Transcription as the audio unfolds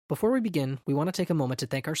Before we begin, we want to take a moment to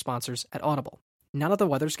thank our sponsors at Audible. Now that the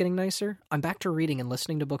weather's getting nicer, I'm back to reading and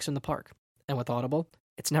listening to books in the park. And with Audible,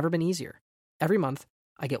 it's never been easier. Every month,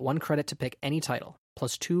 I get 1 credit to pick any title,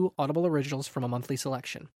 plus 2 Audible originals from a monthly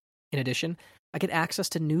selection. In addition, I get access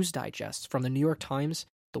to news digests from the New York Times,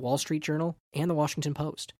 the Wall Street Journal, and the Washington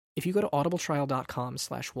Post. If you go to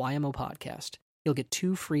audibletrial.com/YMOpodcast, you'll get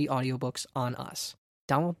 2 free audiobooks on us.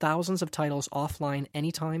 Download thousands of titles offline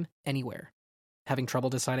anytime, anywhere. Having trouble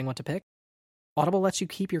deciding what to pick? Audible lets you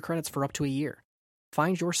keep your credits for up to a year.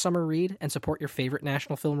 Find your summer read and support your favorite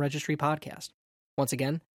National Film Registry podcast. Once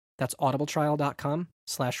again, that's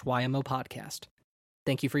audibletrial.com/YMOpodcast.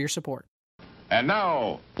 Thank you for your support. And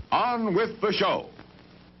now, on with the show.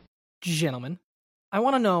 Gentlemen, I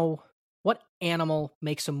want to know what animal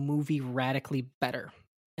makes a movie radically better.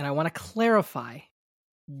 And I want to clarify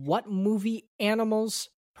what movie animal's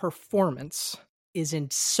performance is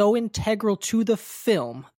so integral to the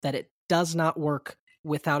film that it does not work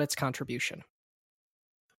without its contribution.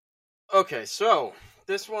 Okay, so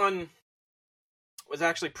this one was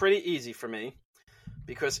actually pretty easy for me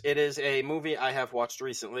because it is a movie I have watched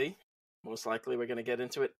recently. Most likely we're going to get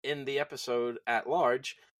into it in the episode at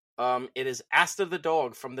large. It is Asta the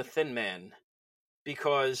Dog from The Thin Man.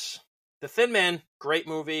 Because The Thin Man, great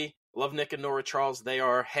movie. Love Nick and Nora Charles. They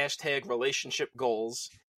are # relationship goals.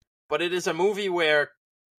 But it is a movie where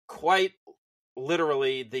quite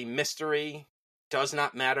literally the mystery does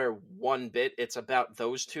not matter one bit. It's about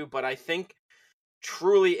those two. But I think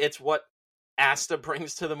truly it's what Asta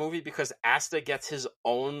brings to the movie because Asta gets his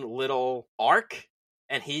own little arc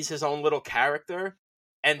and he's his own little character.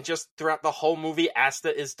 And just throughout the whole movie,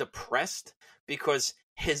 Asta is depressed because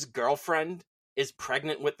his girlfriend is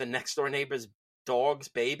pregnant with the next door neighbor's dog's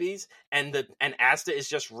babies, and Asta is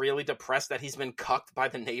just really depressed that he's been cucked by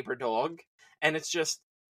the neighbor dog, and it's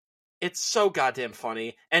so goddamn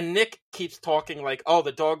funny. And Nick keeps talking like, oh,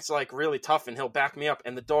 the dog's like really tough and he'll back me up,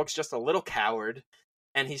 and the dog's just a little coward,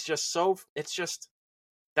 and he's just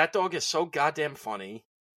that dog is so goddamn funny.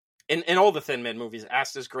 In all the Thin Man movies,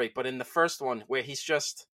 Asta's great, but in the first one where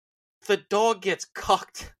the dog gets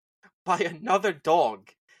cucked by another dog,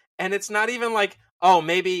 and it's not even like, oh,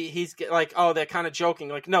 maybe he's like, oh, they're kind of joking.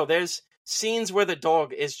 Like, no, there's scenes where the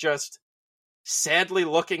dog is just sadly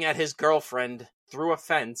looking at his girlfriend through a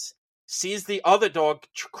fence, sees the other dog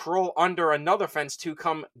crawl under another fence to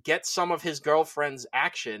come get some of his girlfriend's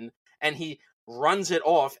action, and he runs it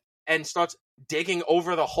off and starts digging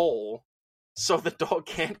over the hole so the dog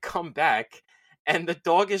can't come back. And the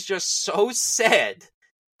dog is just so sad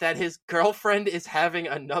that his girlfriend is having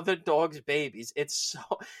another dog's babies. It's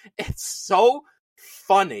so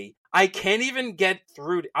funny. I can't even get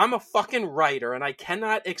through. I'm a fucking writer, and I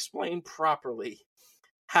cannot explain properly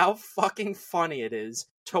how fucking funny it is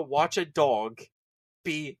to watch a dog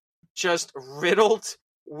be just riddled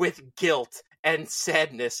with guilt and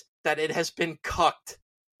sadness that it has been cucked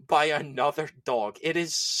by another dog. It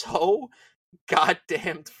is so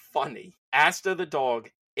goddamn funny. Asta the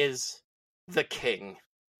dog is the king.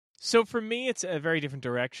 So for me, it's a very different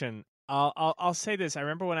direction. I'll say this. I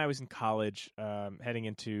remember when I was in college, heading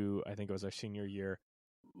into, I think it was our senior year,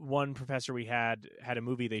 one professor we had a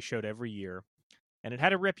movie they showed every year, and it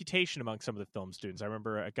had a reputation among some of the film students. I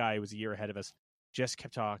remember a guy who was a year ahead of us just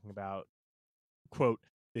kept talking about, quote,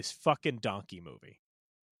 this fucking donkey movie.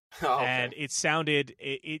 Oh, okay. And it sounded,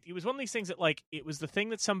 it was one of these things that, like, it was the thing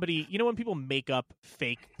that somebody, you know, when people make up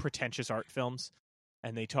fake pretentious art films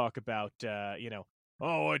and they talk about,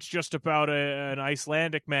 oh, it's just about an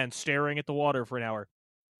Icelandic man staring at the water for an hour.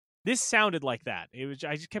 This sounded like that.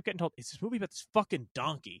 I just kept getting told, it's this movie about this fucking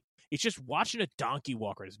donkey. It's just watching a donkey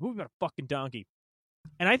walk around. It's a movie about a fucking donkey.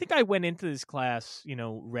 And I think I went into this class,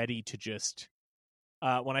 ready to just,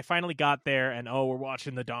 when I finally got there and, we're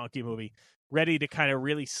watching the donkey movie, ready to kind of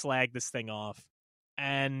really slag this thing off.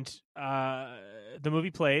 And the movie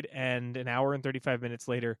played, and an hour and 35 minutes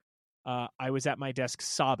later, I was at my desk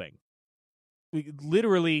sobbing.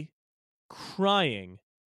 Literally crying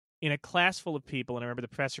in a class full of people. And I remember the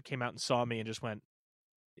professor came out and saw me and just went,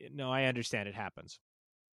 no, I understand, it happens.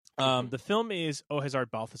 The film is O Hazard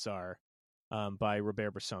Balthazar by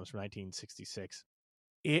Robert Bresson from 1966.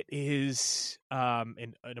 It is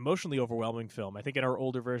an emotionally overwhelming film. I think in our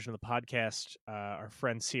older version of the podcast, our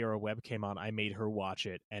friend Sierra Webb came on. I made her watch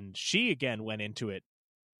it, and she again went into it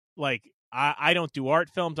like, I don't do art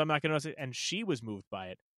films, I'm not going to, and she was moved by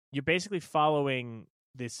it. You're basically following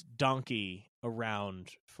this donkey around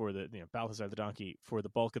for the, Balthazar the donkey for the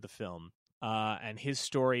bulk of the film, and his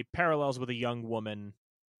story parallels with a young woman,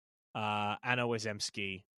 Anna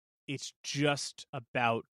Wazemski. It's just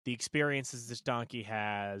about the experiences this donkey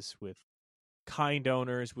has with kind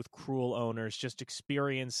owners with cruel owners, just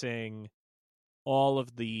experiencing all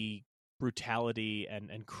of the brutality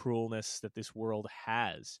and cruelness that this world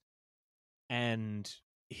has. And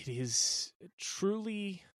it is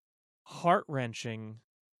truly heart-wrenching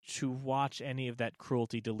to watch any of that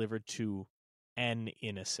cruelty delivered to an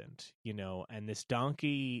innocent, and this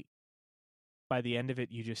donkey, by the end of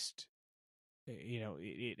it, you just,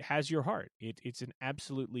 it has your heart. It's an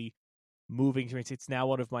absolutely moving experience. It's now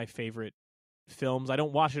one of my favorite films. I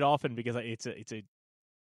don't watch it often because it's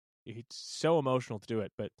so emotional to do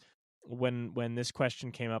it. But when this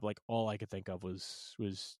question came up, like, all I could think of was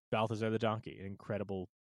Balthazar the Donkey. An incredible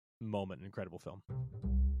moment, an incredible film.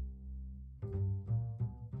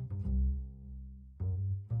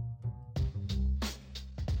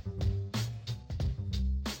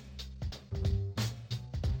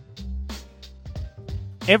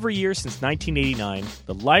 Every year since 1989,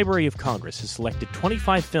 the Library of Congress has selected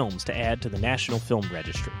 25 films to add to the National Film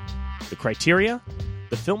Registry. The criteria?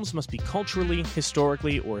 The films must be culturally,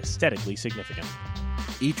 historically, or aesthetically significant.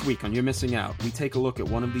 Each week on You're Missing Out, we take a look at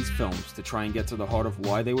one of these films to try and get to the heart of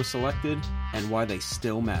why they were selected and why they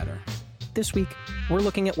still matter. This week, we're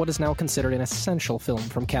looking at what is now considered an essential film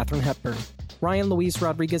from Katharine Hepburn. Ryan Luis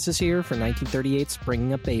Rodriguez is here for 1938's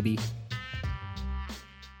Bringing Up Baby.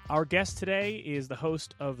 Our guest today is the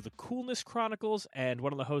host of The Coolness Chronicles and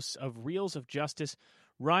one of the hosts of Reels of Justice.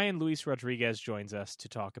 Ryan Luis Rodriguez joins us to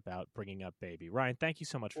talk about Bringing Up Baby. Ryan, thank you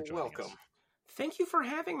so much for joining us. Welcome. Thank you for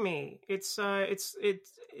having me. It's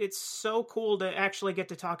so cool to actually get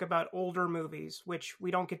to talk about older movies, which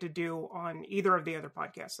we don't get to do on either of the other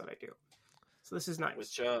podcasts that I do. So this is nice.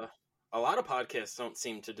 Which a lot of podcasts don't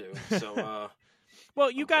seem to do. So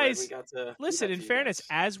well, you guys listen. In fairness,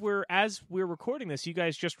 as we're recording this, you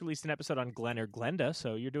guys just released an episode on Glenn or Glenda,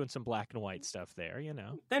 so you're doing some black and white stuff there,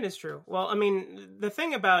 That is true. Well, I mean, the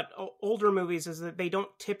thing about older movies is that they don't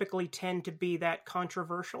typically tend to be that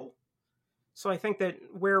controversial. So I think that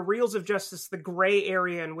where Reels of Justice, the gray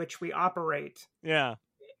area in which we operate,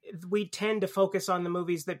 we tend to focus on the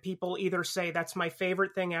movies that people either say that's my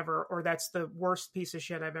favorite thing ever or that's the worst piece of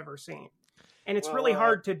shit I've ever seen. And it's really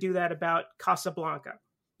hard to do that about Casablanca.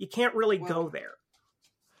 You can't really go there.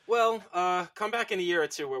 Well, come back in a year or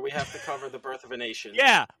two where we have to cover The Birth of a Nation.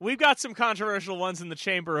 Yeah, we've got some controversial ones in the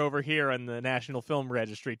chamber over here in the National Film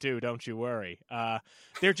Registry, too, don't you worry.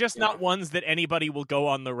 They're just not ones that anybody will go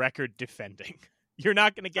on the record defending. You're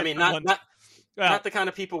not going to get not the kind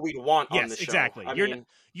of people we'd want on the show. Exactly.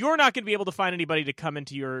 You're not going to be able to find anybody to come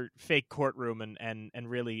into your fake courtroom and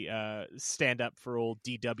really stand up for old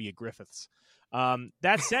D.W. Griffiths.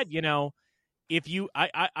 That said, if you,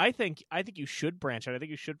 I think you should branch out. I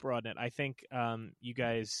think you should broaden it. I think you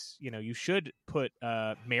guys, you should put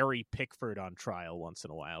Mary Pickford on trial once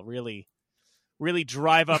in a while. Really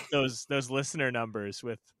drive up those listener numbers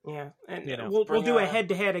with. Yeah, and we'll do a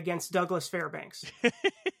head-to-head against Douglas Fairbanks.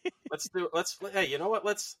 Hey, you know what?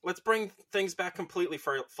 Let's bring things back completely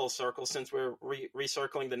full circle since we're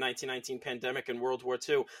recircling the 1919 pandemic and World War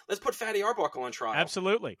II. Let's put Fatty Arbuckle on trial.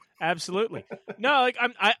 Absolutely. No,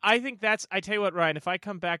 I think I tell you what, Ryan, if I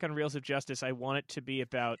come back on Reels of Justice, I want it to be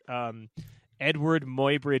about Edward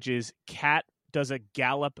Muybridge's cat does a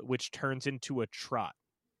gallop which turns into a trot.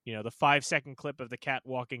 The 5-second clip of the cat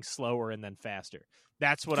walking slower and then faster.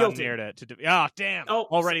 That's what Guilty. I'm there to do. Oh, damn.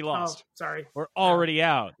 Already lost. Sorry. We're already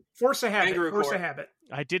out. Force a habit.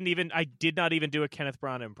 I did not even do a Kenneth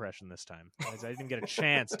Branagh impression this time. I didn't get a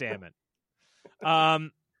chance, damn it.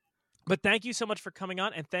 But thank you so much for coming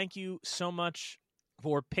on, and thank you so much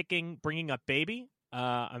for Bringing Up Baby.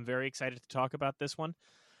 I'm very excited to talk about this one.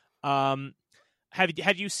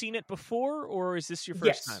 Had you seen it before, or is this your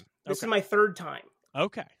first time? This is my third time.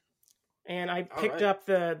 Okay. And I picked up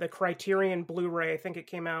the Criterion Blu-ray. I think it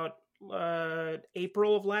came out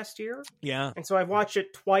April of last year. Yeah. And so I've watched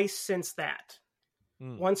it twice since that.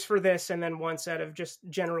 Once for this and then once out of just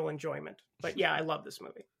general enjoyment. But yeah, I love this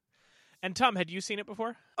movie. And Tom, had you seen it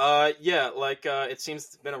before? Yeah, it seems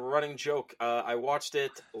it's been a running joke. I watched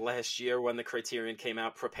it last year when the Criterion came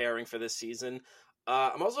out, preparing for this season.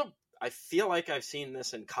 I feel like I've seen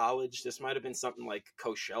this in college. This might have been something like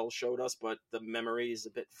Cochelle showed us, but the memory is a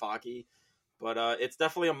bit foggy. But it's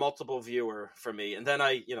definitely a multiple viewer for me. And then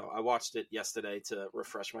I watched it yesterday to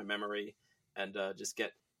refresh my memory and just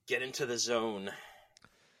get into the zone.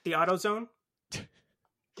 The AutoZone?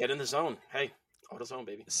 Get in the zone. Hey, AutoZone,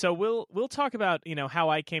 baby. So we'll talk about, how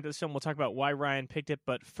I came to this film. We'll talk about why Ryan picked it.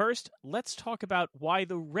 But first, let's talk about why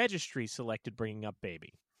the registry selected Bringing Up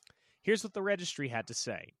Baby. Here's what the registry had to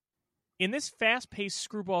say. In this fast-paced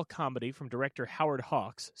screwball comedy from director Howard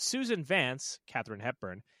Hawks, Susan Vance, Katharine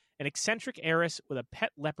Hepburn, an eccentric heiress with a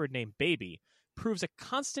pet leopard named Baby, proves a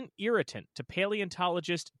constant irritant to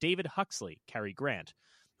paleontologist David Huxley, Cary Grant,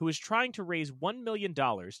 who is trying to raise $1 million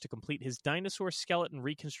to complete his dinosaur skeleton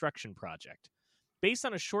reconstruction project. Based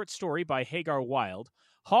on a short story by Hagar Wilde,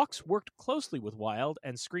 Hawks worked closely with Wilde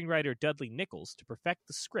and screenwriter Dudley Nichols to perfect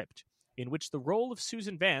the script, in which the role of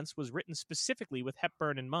Susan Vance was written specifically with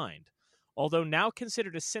Hepburn in mind. Although now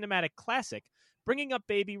considered a cinematic classic, Bringing Up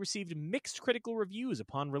Baby received mixed critical reviews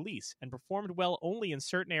upon release and performed well only in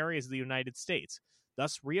certain areas of the United States,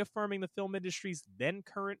 thus reaffirming the film industry's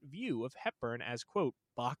then-current view of Hepburn as, quote,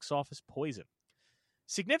 box office poison.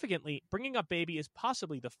 Significantly, Bringing Up Baby is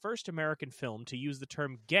possibly the first American film to use the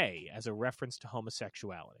term gay as a reference to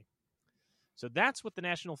homosexuality. So that's what the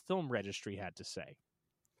National Film Registry had to say.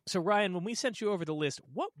 So, Ryan, when we sent you over the list,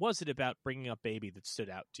 what was it about Bringing Up Baby that stood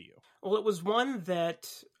out to you? Well, it was one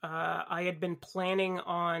that I had been planning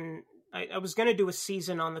on. I was going to do a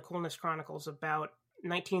season on the Coolness Chronicles about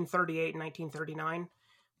 1938 and 1939,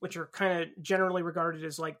 which are kind of generally regarded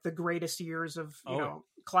as like the greatest years of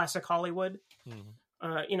classic Hollywood. Mm-hmm.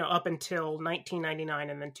 Up until 1999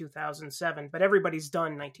 and then 2007. But everybody's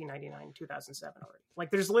done 1999 and 2007 already. Like,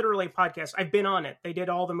 there's literally a podcast. I've been on it. They did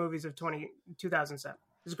all the movies of 2007.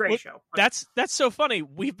 It was a great show. That's so funny.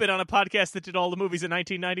 We've been on a podcast that did all the movies in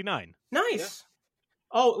 1999. Nice.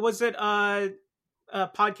 Yeah. Oh, was it a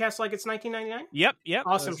podcast like it's 1999? Yep.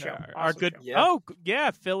 Awesome show. Our good. Show. Yeah. Oh, yeah.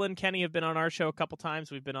 Phil and Kenny have been on our show a couple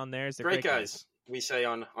times. We've been on theirs. They're great guys. We say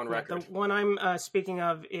on record. The one I'm speaking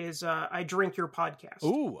of is I Drink Your Podcast.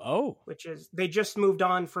 Ooh. Which is, they just moved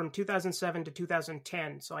on from 2007 to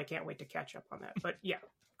 2010, so I can't wait to catch up on that. But yeah,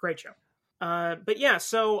 great show.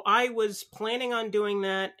 So I was planning on doing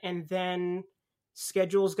that, and then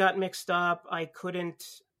schedules got mixed up. I couldn't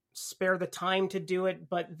spare the time to do it,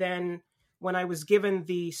 but then when I was given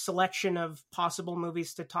the selection of possible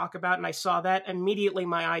movies to talk about, and I saw that, immediately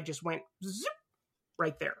my eye just went zip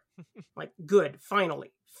right there. Like, good,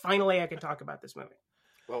 finally I can talk about this movie.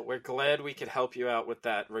 Well, we're glad we could help you out with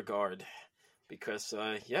that regard, because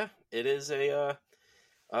it is a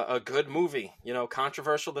good movie.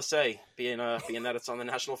 Controversial to say, being that it's on the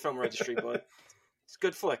National Film Registry, but it's a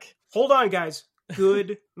good flick. Hold on, guys.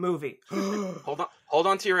 Good movie. Hold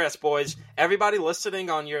on to your ass, boys. Everybody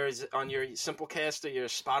listening on your Simplecast or your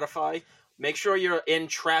Spotify, make sure you're in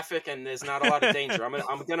traffic and there's not a lot of danger.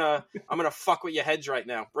 I'm gonna fuck with your heads right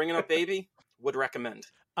now. Bringing Up Baby, would recommend.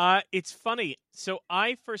 It's funny. So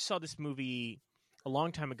I first saw this movie a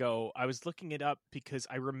long time ago. I was looking it up because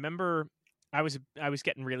I remember I was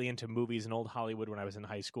getting really into movies in old Hollywood when I was in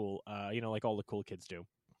high school. Like all the cool kids do.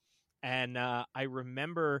 And I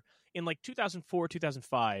remember in like 2004,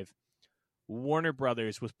 2005, Warner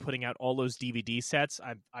Brothers was putting out all those DVD sets.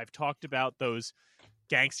 I've talked about those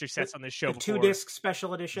gangster sets on this show before. 2-disc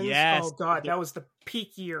special editions. Yes. Oh god, that was the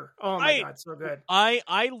peak year. Oh my god, so good.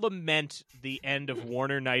 I lament the end of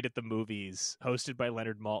Warner Night at the Movies, hosted by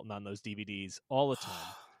Leonard Maltin on those DVDs all the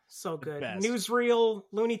time. So good. Newsreel,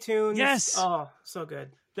 Looney Tunes. Yes. Oh, so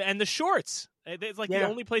good. And the shorts. It's like the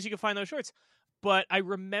only place you can find those shorts. But I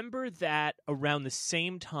remember that around the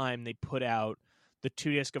same time they put out the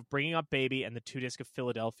 2-disc of Bringing Up Baby and the 2-disc of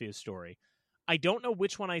Philadelphia Story. I don't know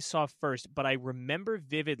which one I saw first, but I remember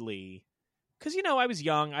vividly, because, I was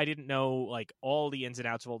young. I didn't know, like, all the ins and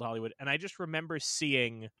outs of old Hollywood. And I just remember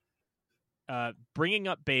seeing Bringing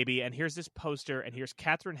Up Baby, and here's this poster, and here's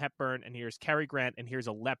Katharine Hepburn, and here's Cary Grant, and here's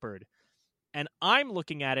a leopard. And I'm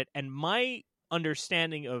looking at it, and my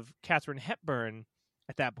understanding of Katharine Hepburn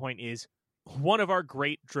at that point is one of our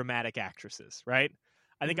great dramatic actresses, right?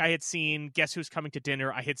 I think I had seen Guess Who's Coming to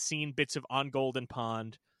Dinner. I had seen bits of On Golden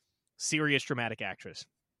Pond. Serious dramatic actress.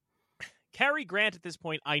 Cary Grant at this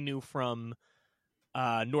point I knew from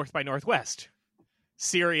North by Northwest.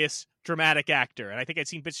 Serious dramatic actor. And I think I'd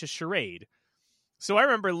seen bits of Charade. So I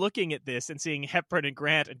remember looking at this and seeing Hepburn and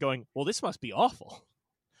Grant and going, well, this must be awful.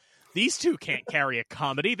 These two can't carry a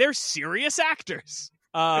comedy. They're serious actors.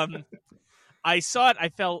 I saw it. I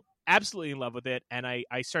fell absolutely in love with it. And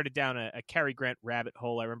I started down a Cary Grant rabbit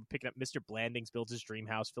hole. I remember picking up Mr. Blandings Builds His Dream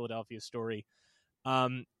House, Philadelphia Story.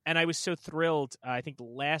 And I was so thrilled. I think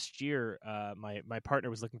last year, my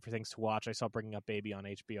partner was looking for things to watch. I saw Bringing Up Baby on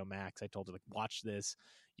HBO Max. I told her, like, watch this.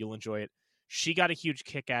 You'll enjoy it. She got a huge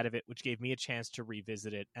kick out of it, which gave me a chance to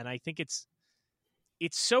revisit it. And I think it's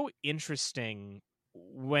so interesting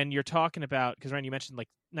when you're talking about, because Ryan, you mentioned like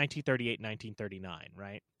 1938, 1939,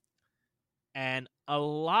 right? And a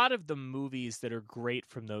lot of the movies that are great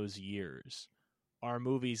from those years are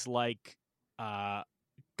movies like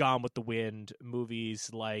Gone with the Wind, movies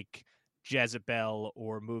like Jezebel,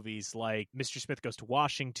 or movies like Mr. Smith Goes to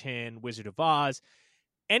Washington, Wizard of Oz.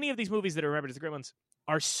 any of these movies that are remembered as the great ones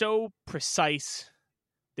are so precise.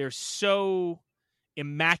 They're so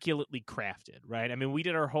immaculately crafted, right? I mean, we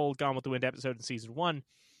did our whole Gone with the Wind episode in season 1,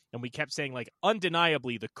 and we kept saying, like,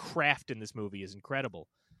 undeniably, the craft in this movie is incredible.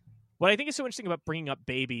 What I think is so interesting about Bringing Up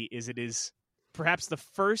Baby is it is perhaps the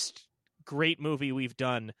first great movie we've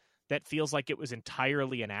done that feels like it was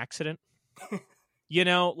entirely an accident. You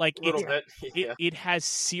know, like A little bit. Yeah. it has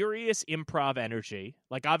serious improv energy.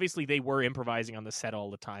 Like, obviously they were improvising on the set all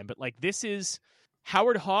the time, but like, this is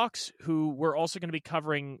Howard Hawks, who we're also going to be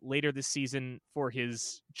covering later this season for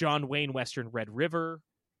his John Wayne Western Red River,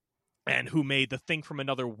 and who made The Thing from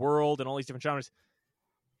Another World and all these different genres.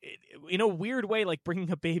 In a weird way, like, Bringing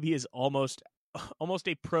Up Baby is almost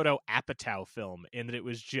a proto-Apatow film, in that it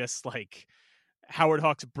was just like Howard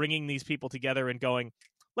Hawks bringing these people together and going,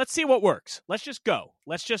 let's see what works. Let's just go.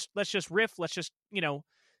 Let's just riff. Let's just,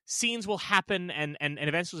 scenes will happen and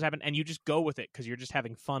events will happen, and you just go with it because you're just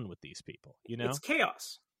having fun with these people. It's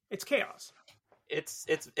chaos. It's chaos.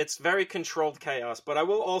 It's very controlled chaos. But I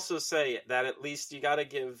will also say that at least you got to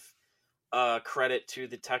give credit to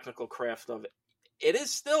the technical craft of it. It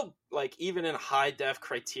is still, like, even in high def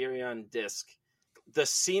Criterion disc, the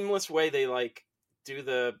seamless way they like do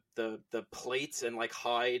the plates and like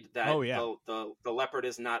hide that the leopard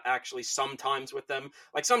is not actually sometimes with them.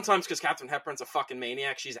 Like, sometimes, because Katharine Hepburn's a fucking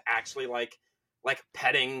maniac, she's actually like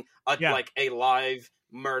petting a live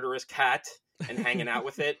murderous cat and hanging out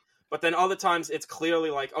with it. But then other times it's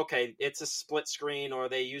clearly like, okay, it's a split screen or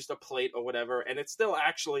they used a plate or whatever, and it's still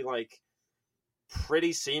actually like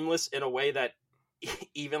pretty seamless in a way that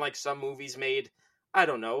even like some movies made, I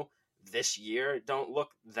don't know, this year don't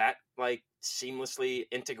look that like seamlessly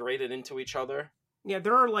integrated into each other. Yeah,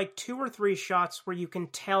 there are like 2 or 3 shots where you can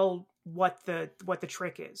tell what the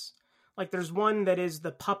trick is. Like, there's one that is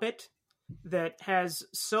the puppet that has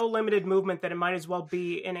so limited movement that it might as well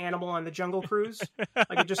be an animal on the Jungle Cruise.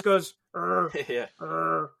 Like, it just goes,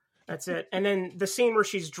 that's it. And then the scene where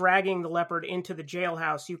she's dragging the leopard into the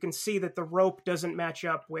jailhouse, you can see that the rope doesn't match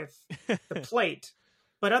up with the plate.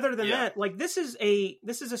 But other than that, like, this is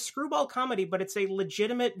a screwball comedy, but it's a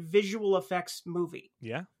legitimate visual effects movie.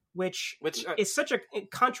 Yeah. Which is such a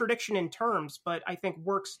contradiction in terms, but I think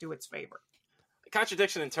works to its favor.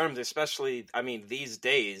 Contradiction in terms, especially, I mean, these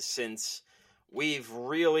days, since we've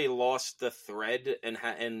really lost the thread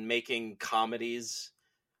in making comedies,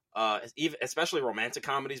 even especially romantic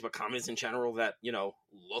comedies, but comedies in general that,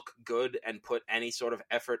 look good and put any sort of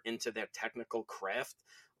effort into their technical craft.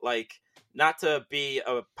 Like, not to be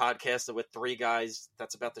a podcast with 3 guys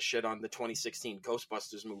that's about to shit on the 2016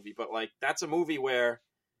 Ghostbusters movie, but like, that's a movie where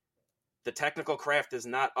the technical craft is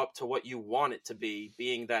not up to what you want it to be,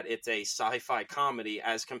 being that it's a sci-fi comedy,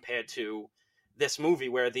 as compared to this movie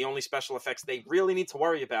where the only special effects they really need to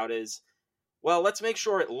worry about is, well, let's make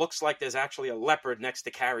sure it looks like there's actually a leopard next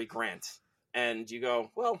to Cary Grant. And you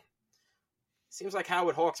go, well, seems like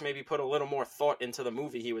Howard Hawks maybe put a little more thought into the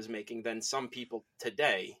movie he was making than some people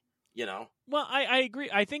today, Well, I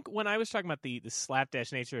agree. I think when I was talking about the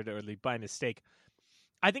slapdash nature or the by mistake,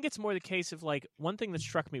 I think it's more the case of, like, one thing that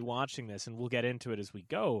struck me watching this, and we'll get into it as we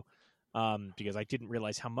go, because I didn't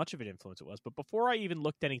realize how much of an influence it was. But before I even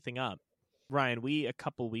looked anything up, Ryan, we a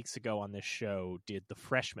couple weeks ago on this show did The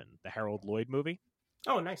Freshman, the Harold Lloyd movie.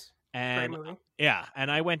 Oh, nice. And great movie. Yeah,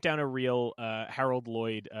 and I went down a real Harold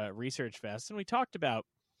Lloyd research fest, and we talked about,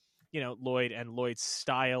 Lloyd and Lloyd's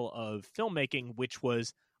style of filmmaking, which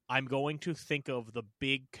was, I'm going to think of the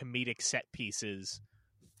big comedic set pieces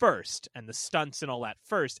first and the stunts and all that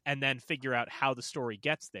first, and then figure out how the story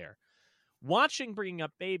gets there. Watching Bringing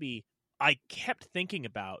Up Baby, I kept thinking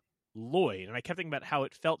about Lloyd, and I kept thinking about how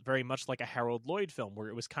it felt very much like a Harold Lloyd film, where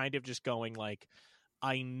it was kind of just going like,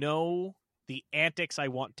 I know the antics I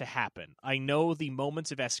want to happen. I know the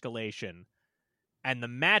moments of escalation, and the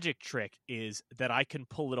magic trick is that I can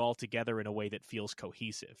pull it all together in a way that feels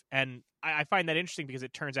cohesive. And I find that interesting because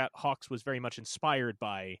it turns out Hawks was very much inspired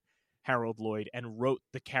by Harold Lloyd and wrote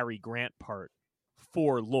the Cary Grant part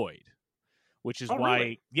for Lloyd, which is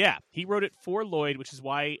why, really? He wrote it for Lloyd, which is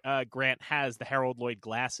why Grant has the Harold Lloyd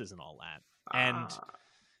glasses and all that. And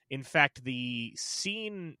in fact, the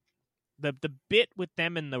scene, the bit with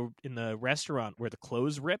them in the restaurant where the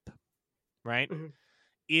clothes rip, right,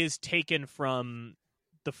 is taken from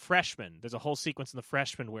The Freshman. There's a whole sequence in The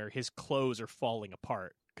Freshman where his clothes are falling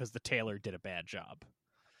apart because the tailor did a bad job.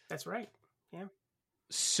 That's right. Yeah.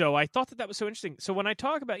 So I thought that was so interesting. So when I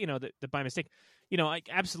talk about, the by mistake,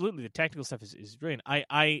 absolutely the technical stuff is brilliant.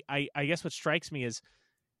 I guess what strikes me is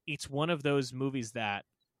it's one of those movies that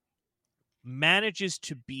manages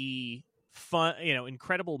to be fun,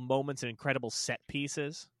 incredible moments and incredible set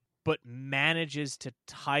pieces, but manages to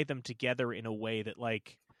tie them together in a way that,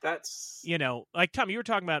 like, That's like, Tom, you were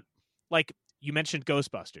talking about, like, you mentioned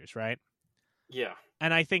Ghostbusters, right? yeah.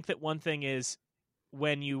 And I think that one thing is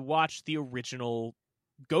when you watch the original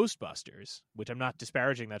Ghostbusters, which I'm not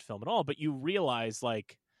disparaging that film at all, but you realize,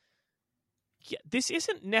 like, yeah, this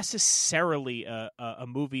isn't necessarily a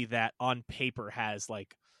movie that on paper has,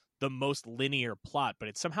 like, the most linear plot, but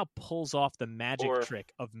it somehow pulls off the magic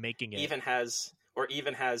trick of making it. Even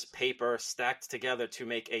has paper stacked together to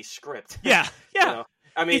make a script. Yeah, yeah.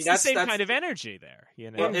 I mean, it's that's the same that's, kind of energy there,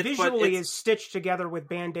 you know. And visually is stitched together with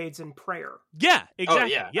Band-Aids and prayer. Yeah, exactly.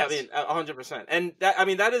 Oh, yeah. Yes. I mean, 100%. And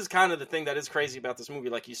that is kind of the thing that is crazy about this movie.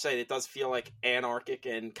 Like you say, it does feel like anarchic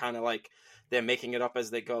and kind of like they're making it up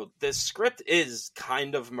as they go. This script is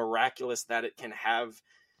kind of miraculous that it can have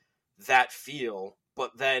that feel,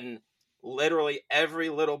 but then literally every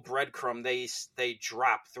little breadcrumb they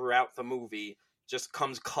drop throughout the movie just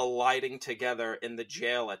comes colliding together in the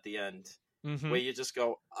jail at the end. Mm-hmm. Where you just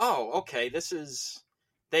go, oh, okay, this is...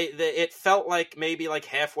 It felt like maybe like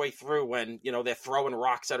halfway through when, they're throwing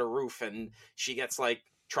rocks at a roof and she gets the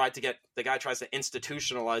guy tries to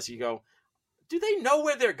institutionalize, you go, do they know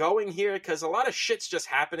where they're going here? Because a lot of shit's just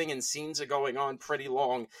happening and scenes are going on pretty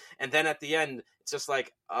long. And then at the end, it's just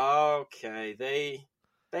like, okay,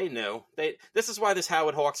 they knew. This is why this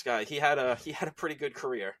Howard Hawks guy, he had a pretty good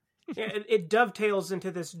career. Yeah, it dovetails into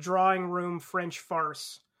this drawing room French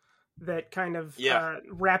farce that kind of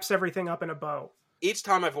wraps everything up in a bow. Each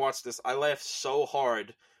time I've watched this, I laugh so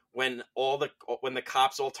hard when the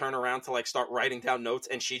cops all turn around to like start writing down notes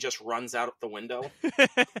and she just runs out of the window.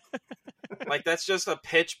 Like that's just a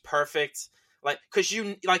pitch perfect, like, because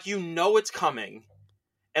you know it's coming.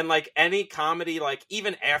 And like any comedy, like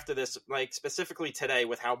even after this, like specifically today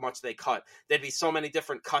with how much they cut, there'd be so many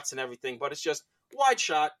different cuts and everything, but it's just wide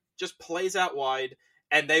shot, just plays out wide,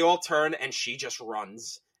 and they all turn and she just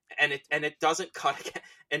runs. And it doesn't cut again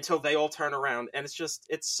until they all turn around, and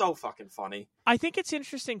it's so fucking funny. I think it's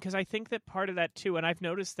interesting because I think that part of that too, and I've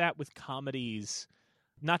noticed that with comedies,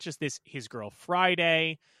 not just this His Girl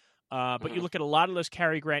Friday, but you look at a lot of those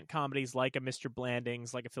Cary Grant comedies, like a Mr.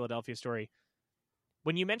 Blandings, like a Philadelphia Story.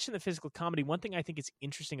 When you mention the physical comedy, one thing I think is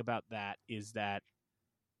interesting about that is that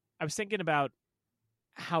I was thinking about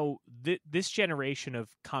how this generation of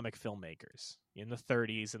comic filmmakers in the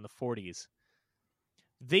 30s and the 40s,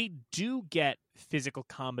 they do get physical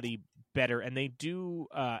comedy better, and they do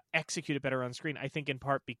execute it better on screen, I think in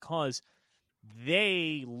part because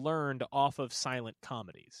they learned off of silent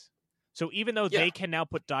comedies. So even though they can now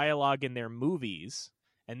put dialogue in their movies,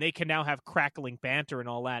 and they can now have crackling banter and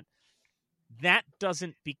all that, that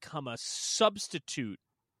doesn't become a substitute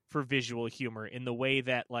for visual humor in the way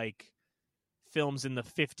that, like, films in the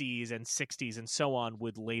 50s and 60s and so on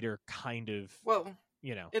would later kind of... Well...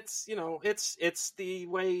 It's the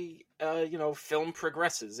way film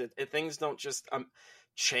progresses. Things don't just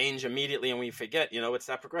change immediately and we forget. It's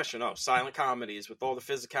that progression. Oh, silent comedies with all the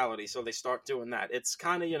physicality, so they start doing that. It's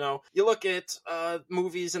kind of you look at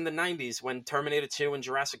movies in the 90s when Terminator 2 and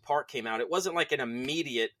Jurassic Park came out. It wasn't like an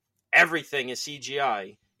immediate everything is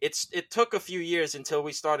CGI. It took a few years until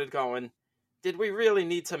we started going, did we really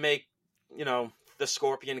need to make the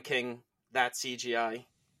Scorpion King that CGI?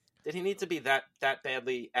 Did he need to be that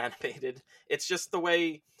badly animated? It's just the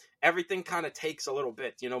way everything kind of takes a little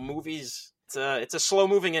bit. Movies, it's a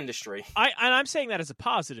slow-moving industry. I'm saying that as a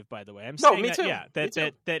positive, by the way. I'm saying me that, too. Yeah,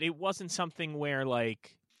 that it wasn't something where,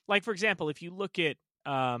 like for example, if you look at,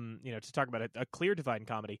 to talk about a clear divide in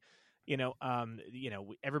comedy,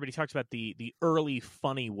 everybody talks about the early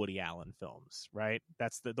funny Woody Allen films, right?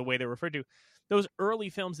 That's the way they're referred to. Those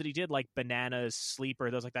early films that he did, like Bananas,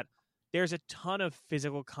 Sleeper, those like that. There's a ton of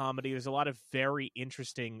physical comedy. There's a lot of very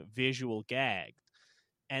interesting visual gag.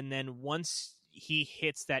 And then once he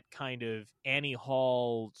hits that kind of Annie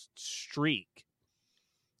Hall streak,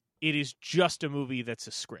 it is just a movie that's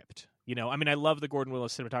a script. I mean, I love the Gordon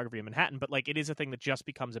Willis cinematography in Manhattan, but like it is a thing that just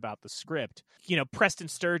becomes about the script. Preston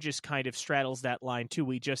Sturges kind of straddles that line too.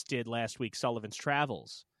 We just did last week Sullivan's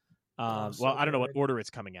Travels. I don't know what order it's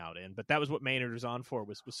coming out in, but that was what Maynard was on for,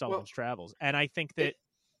 was Sullivan's Travels. And I think that...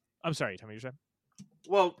 I'm sorry, Tommy, you're saying?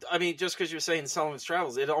 Well, I mean, just because you're saying Sullivan's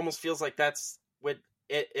Travels, it almost feels like that's what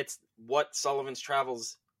it's what Sullivan's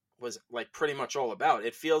Travels was like pretty much all about.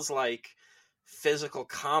 It feels like physical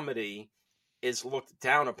comedy is looked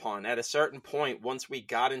down upon. At a certain point, once we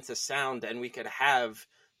got into sound and we could have,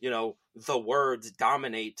 the words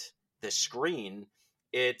dominate the screen,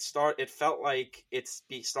 it felt like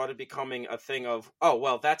started becoming a thing of, oh,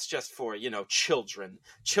 well, that's just for, children.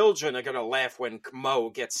 Children are going to laugh when Mo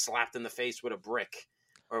gets slapped in the face with a brick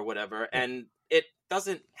or whatever. And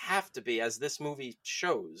doesn't have to be, as this movie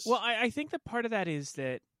shows. Well, I think that part of that is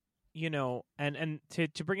that, and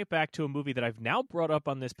to bring it back to a movie that I've now brought up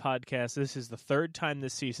on this podcast, this is the third time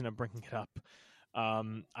this season I'm bringing it up.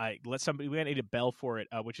 We need a bell for it,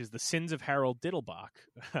 which is The Sins of Harold Diddlebach,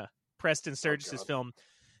 Preston Sturges' film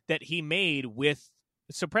that he made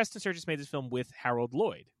so Preston Sturges made this film with Harold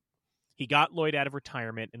Lloyd. He got Lloyd out of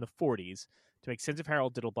retirement in the 40s to make Sins of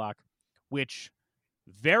Harold Diddlebach, which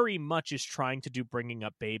very much is trying to do Bringing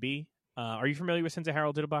Up Baby. Are you familiar with Sins of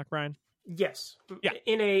Harold Diddlebach, Brian? Yes. Yeah.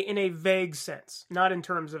 In a vague sense, not in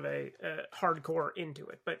terms of a hardcore into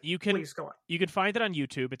it, but please go on. You can find it on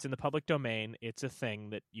YouTube. It's in the public domain. It's a thing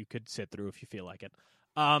that you could sit through if you feel like it.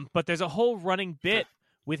 But there's a whole running bit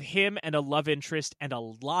with him and a love interest and a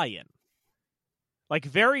lion. Like,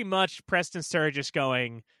 very much Preston Sturges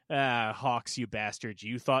going, Hawks, you bastards.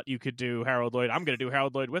 You thought you could do Harold Lloyd. I'm going to do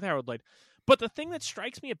Harold Lloyd with Harold Lloyd. But the thing that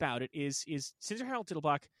strikes me about it is Sins of Harold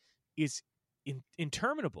Diddlebach is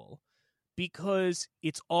interminable because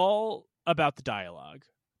it's all about the dialogue.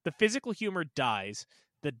 The physical humor dies.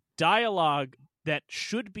 The dialogue that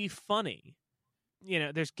should be funny,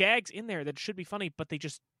 there's gags in there that should be funny, but they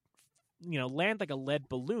just, land like a lead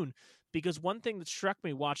balloon. Because one thing that struck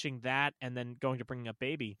me watching that and then going to Bringing Up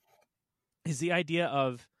Baby is the idea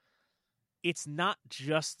of it's not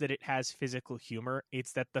just that it has physical humor,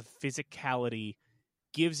 it's that the physicality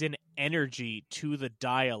gives an energy to the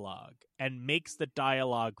dialogue and makes the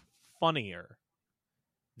dialogue funnier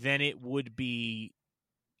than it would be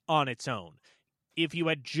on its own. If you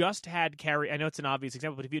had just had Cary, I know it's an obvious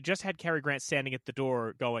example, but if you just had Cary Grant standing at the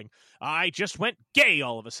door going, I just went gay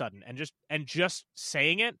all of a sudden, and just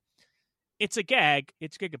saying it, it's a gag,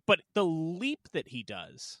 but the leap that he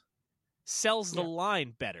does sells the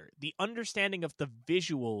line better. The understanding of the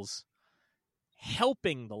visuals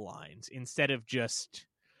helping the lines instead of just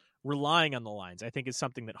relying on the lines, I think is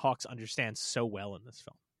something that Hawks understands so well in this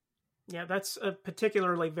film. Yeah, that's a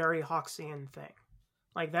particularly very Hawksian thing.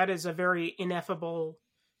 Like, that is a very ineffable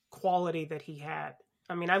quality that he had.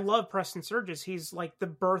 I mean, I love Preston Sturges. He's like the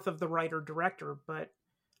birth of the writer-director, but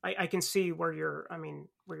I can see where you're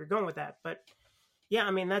going with that. But yeah,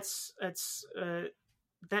 I mean, that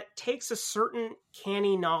takes a certain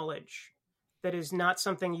canny knowledge that is not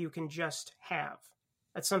something you can just have.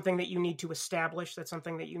 That's something that you need to establish. That's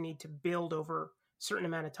something that you need to build over a certain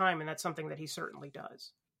amount of time. And that's something that he certainly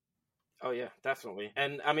does. Oh yeah, definitely.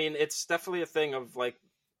 And I mean, it's definitely a thing of like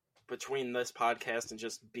between this podcast and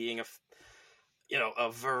just being a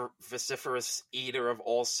vociferous eater of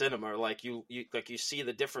all cinema. Like you see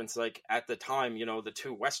the difference. Like at the time, the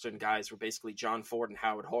two Western guys were basically John Ford and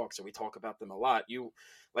Howard Hawks, and we talk about them a lot. You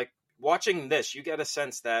like watching this, you get a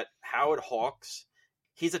sense that Howard Hawks,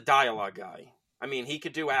 he's a dialogue guy. I mean, he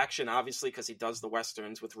could do action obviously because he does the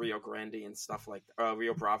Westerns with Rio Grande and stuff like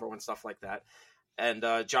Rio Bravo and stuff like that. And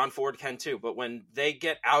John Ford can too, but when they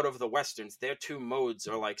get out of the Westerns, their two modes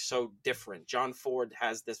are like so different. John Ford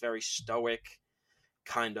has this very stoic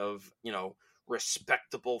kind of,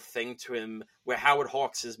 respectable thing to him, where Howard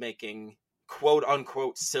Hawks is making quote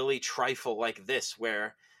unquote silly trifle like this,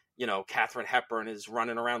 where, Katharine Hepburn is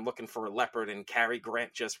running around looking for a leopard and Cary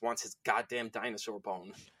Grant just wants his goddamn dinosaur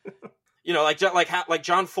bone. Like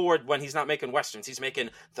John Ford, when he's not making Westerns, he's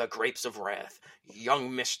making The Grapes of Wrath,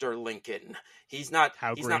 Young Mr. Lincoln. He's not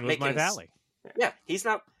making My Valley. Yeah, he's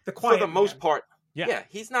not The Quiet for the most Man. part. Yeah. Yeah,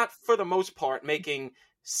 he's not for the most part making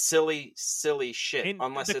silly shit, And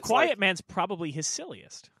unless The it's Quiet like, Man's probably his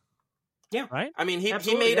silliest. Yeah. Right? I mean, he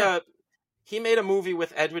Absolutely, made a movie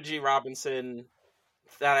with Edward G. Robinson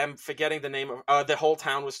that I'm forgetting the name of. The Whole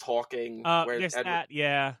Town Was Talking. There's that,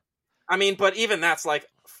 yeah. I mean, but even that's like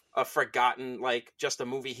a forgotten, like just a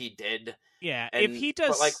movie he did. Yeah, And- if he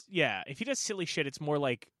does, but, if he does silly shit, it's more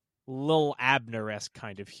like Lil Abner-esque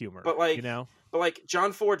kind of humor. But, like, But like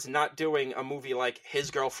John Ford's not doing a movie like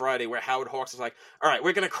His Girl Friday, where Howard Hawks is like, all right,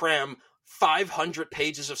 we're gonna cram 500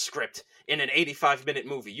 pages of script in an 85-minute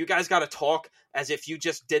movie. You guys got to talk as if you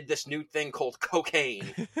just did this new thing called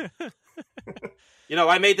cocaine.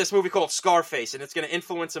 I made this movie called Scarface, and it's going to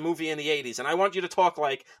influence a movie in the 80s, and I want you to talk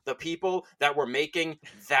like the people that were making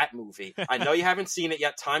that movie. I know you haven't seen it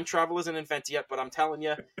yet. Time travel isn't invented yet, but I'm telling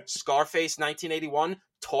you, Scarface 1981,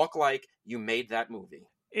 talk like you made that movie.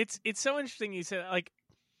 It's so interesting you said, like,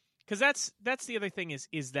 because that's the other thing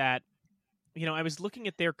is that, I was looking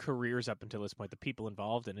at their careers up until this point, the people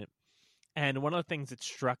involved in it, and one of the things that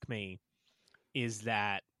struck me is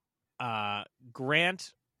that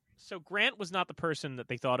Grant was not the person that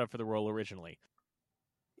they thought of for the role originally.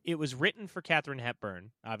 It was written for Katharine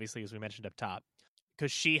Hepburn, obviously, as we mentioned up top,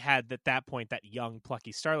 because she had, at that point, that young,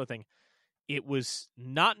 plucky starlet thing. it was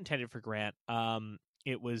not intended for Grant.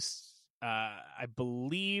 It was, I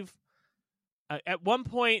believe, at one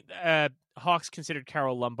point, Hawks considered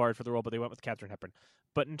Carol Lombard for the role, but they went with Katharine Hepburn.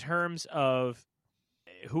 But in terms of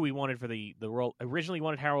who he wanted for the role, originally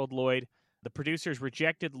wanted Harold Lloyd. The producers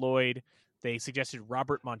rejected Lloyd. They suggested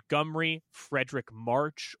Robert Montgomery, Frederick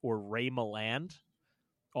March, or Ray Milland,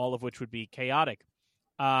 all of which would be chaotic.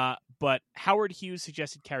 But Howard Hughes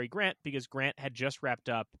suggested Cary Grant because Grant had just wrapped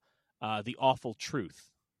up The Awful Truth,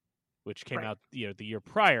 which came out the year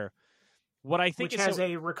prior. What I think has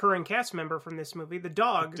a recurring cast member from this movie, the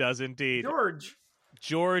dog. It does indeed.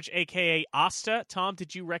 George, a.k.a. Asta. Tom,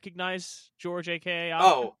 did you recognize George, a.k.a.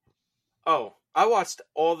 Asta? Oh, I watched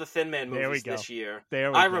all the Thin Man movies this year.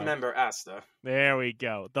 I remember Asta. There we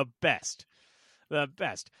go. The best.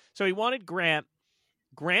 So he wanted Grant.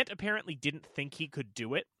 Grant apparently didn't think he could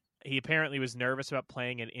do it. He apparently was nervous about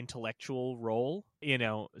playing an intellectual role,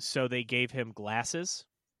 so they gave him glasses.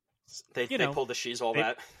 They pulled the she's all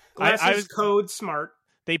that. Glasses, code, smart.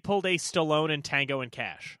 They pulled a Stallone and Tango and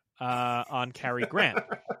Cash on Cary Grant.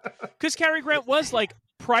 Because Cary Grant was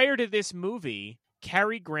prior to this movie,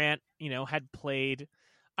 Cary Grant, had played,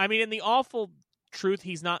 in The Awful Truth,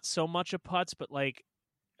 he's not so much a putz, but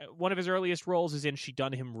one of his earliest roles is in She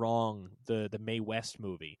Done Him Wrong, the Mae West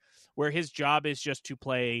movie, where his job is just to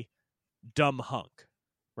play dumb hunk,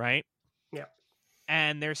 right? Yeah.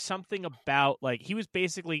 And there's something about, he was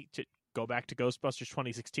basically, to go back to Ghostbusters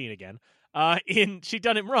 2016 again, in She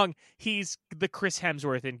Done Him Wrong, he's the Chris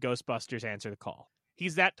Hemsworth in Ghostbusters Answer the Call.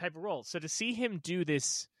 He's that type of role. So to see him do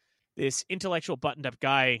this intellectual buttoned-up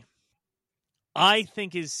guy, I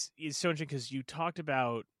think is so interesting because you talked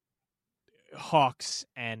about Hawks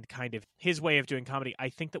and kind of his way of doing comedy. I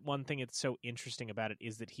think that one thing that's so interesting about it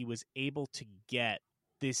is that he was able to get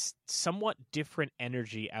this somewhat different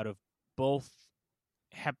energy out of both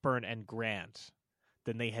Hepburn and Grant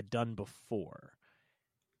than they had done before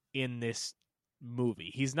in this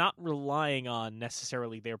movie. He's not relying on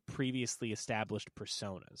necessarily their previously established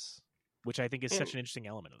personas, which I think is such an interesting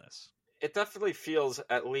element of this. It definitely feels,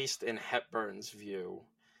 at least in Hepburn's view,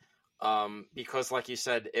 because like you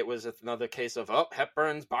said, it was another case of,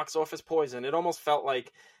 Hepburn's box office poison. It almost felt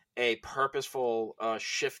like a purposeful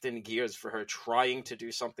shift in gears for her trying to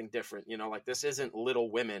do something different. This isn't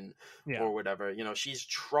Little Women or whatever. She's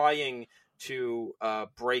trying to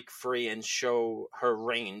break free and show her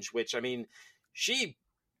range, which, she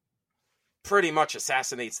pretty much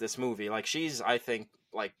assassinates this movie. She's, I think,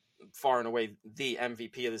 far and away the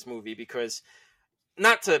MVP of this movie, because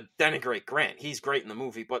not to denigrate Grant, he's great in the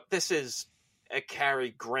movie, but this is a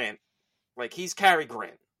Cary Grant. He's Cary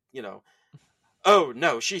Grant, Oh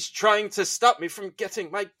no, she's trying to stop me from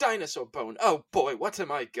getting my dinosaur bone. Oh boy, what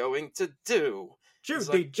am I going to do?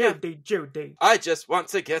 Judy. I just want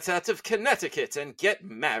to get out of Connecticut and get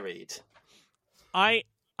married.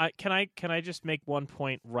 Can I just make one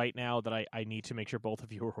point right now that I need to make sure both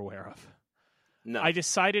of you are aware of? No. I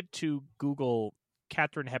decided to Google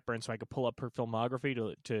Katharine Hepburn so I could pull up her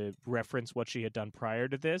filmography to reference what she had done prior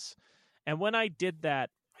to this. And when I did that,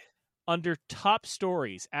 under top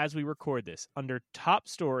stories, as we record this, under top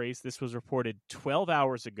stories, this was reported 12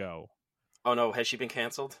 hours ago. Oh no, has she been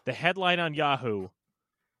canceled? The headline on Yahoo: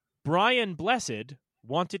 Brian Blessed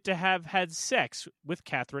wanted to have had sex with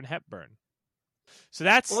Katharine Hepburn. So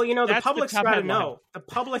that's the that's public's the got to headline. know. The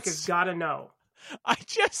public has got to know.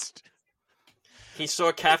 He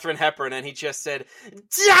saw Katharine Hepburn and he just said,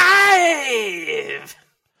 "Dive!"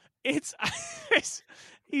 And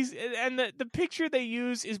the picture they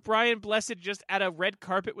use is Brian Blessed just at a red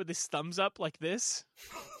carpet with his thumbs up like this.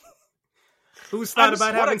 Who's thought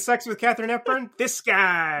about having sex with Katharine Hepburn? This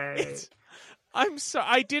guy. I'm sorry,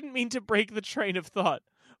 I didn't mean to break the train of thought,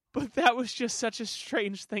 but that was just such a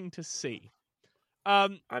strange thing to see.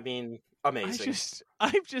 Amazing. That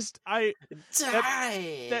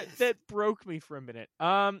broke me for a minute.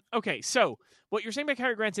 Okay, so what you're saying about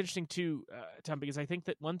Cary Grant's interesting too, Tom, because I think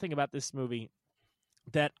that one thing about this movie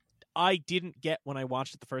that I didn't get when I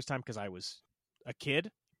watched it the first time because I was a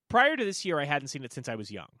kid. Prior to this year, I hadn't seen it since I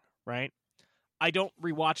was young, right? I don't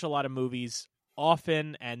rewatch a lot of movies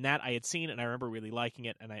often, and that I had seen, and I remember really liking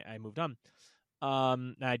it, and I moved on.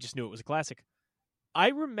 And I just knew it was a classic. I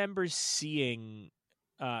remember seeing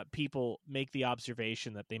people make the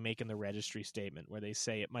observation that they make in the registry statement where they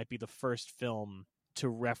say it might be the first film to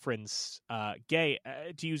reference to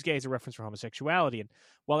use gay as a reference for homosexuality. And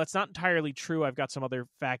while that's not entirely true, I've got some other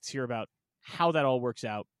facts here about how that all works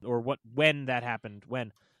out, or when that happened,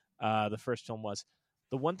 when the first film was.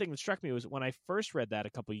 The one thing that struck me was when I first read that a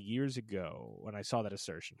couple of years ago, when I saw that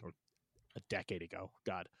assertion, or a decade ago,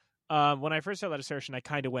 God. When I first saw that assertion, I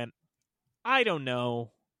kind of went, I don't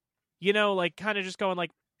know. You know, like kind of just going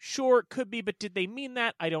like, sure, it could be, but did they mean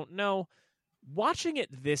that? I don't know. Watching it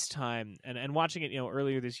this time and watching it,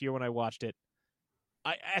 earlier this year when I watched it,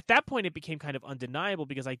 at that point it became kind of undeniable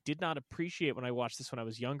because I did not appreciate when I watched this when I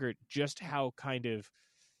was younger just how kind of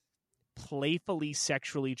playfully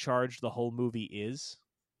sexually charged the whole movie is.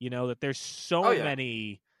 That there's so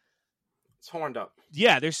many. It's horned up.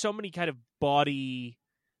 Yeah, there's so many kind of body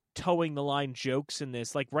towing the line jokes in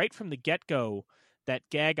this, like right from the get-go, that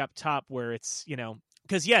gag up top where it's,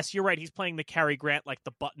 because yes, you're right, he's playing the Cary Grant, like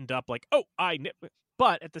the buttoned up, like, oh,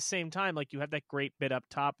 but at the same time, like you have that great bit up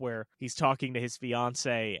top where he's talking to his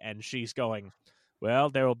fiance and she's going, well,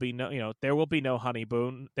 there will be no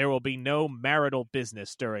honeymoon, there will be no marital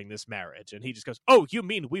business during this marriage, and he just goes, oh, you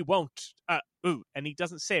mean we won't, and he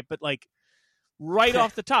doesn't say it, but like right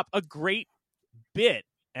off the top, a great bit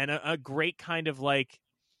and a great kind of like,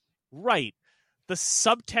 right, the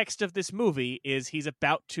subtext of this movie is he's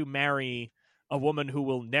about to marry a woman who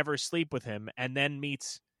will never sleep with him and then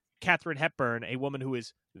meets Katharine Hepburn, a woman who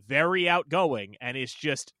is very outgoing and is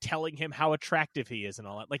just telling him how attractive he is and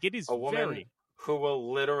all that. Like, it is a woman who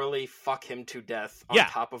will literally fuck him to death on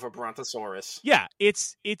top of a brontosaurus. Yeah,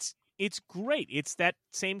 it's great. It's that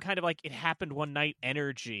same kind of like it happened one night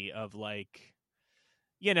energy of like,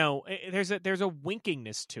 there's a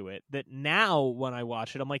winkingness to it that now when I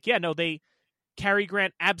watch it, I'm like, yeah, no, Cary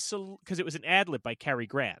Grant absolutely, because it was an ad lib by Cary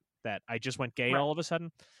Grant that I just went gay all of a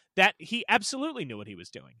sudden. That he absolutely knew what he was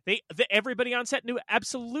doing. Everybody on set knew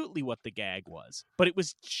absolutely what the gag was, but it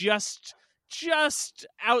was just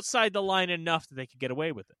outside the line enough that they could get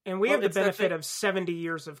away with it. And we have the benefit of 70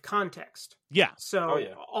 years of context. Yeah. So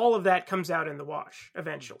all of that comes out in the wash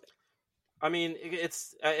eventually. I mean,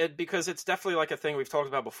 it's because it's definitely like a thing we've talked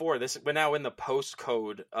about before. We're now in the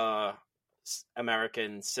post-code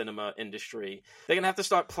American cinema industry. They're gonna have to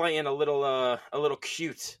start playing a little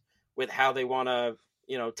cute with how they want to,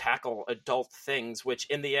 tackle adult things, which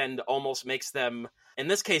in the end almost makes them, in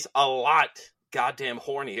this case, a lot goddamn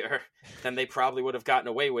hornier than they probably would have gotten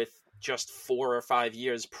away with just 4 or 5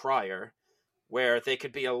 years prior, where they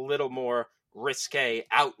could be a little more risque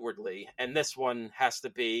outwardly. And this one has to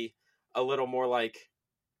be a little more like,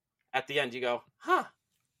 at the end you go,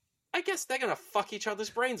 I guess they're going to fuck each other's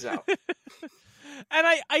brains out. And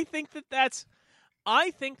I think that's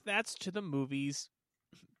to the movie's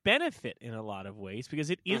benefit in a lot of ways, because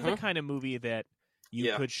it is the kind of movie that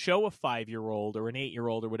you could show a 5-year-old or an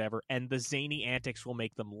 8-year-old or whatever, and the zany antics will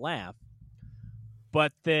make them laugh.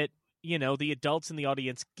 But that, the adults in the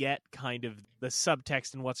audience get kind of the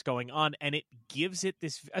subtext and what's going on, and it gives it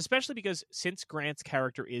this, especially because since Grant's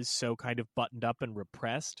character is so kind of buttoned up and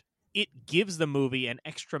repressed, it gives the movie an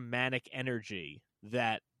extra manic energy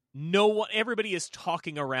that everybody is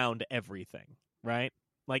talking around everything, right?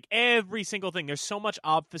 Like every single thing. There's so much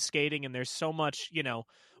obfuscating and there's so much,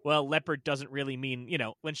 well, leopard doesn't really mean,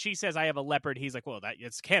 when she says I have a leopard, he's like, well,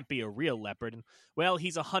 it can't be a real leopard. And well,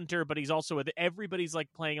 he's a hunter, but he's also everybody's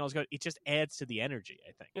like playing all this. It just adds to the energy,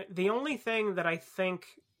 I think. The only thing that I think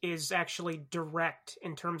is actually direct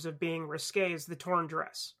in terms of being risque is the torn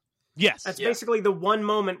dress. Yes. That's basically the one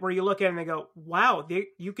moment where you look at it and they go, wow,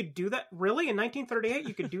 you could do that? Really? In 1938,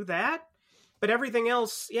 you could do that? But everything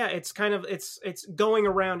else, it's kind of, it's going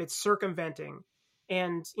around, it's circumventing.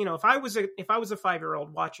 And, if I was a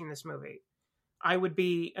 5-year-old watching this movie, I would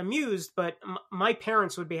be amused, but my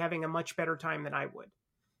parents would be having a much better time than I would,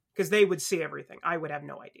 because they would see everything. I would have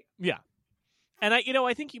no idea. Yeah. And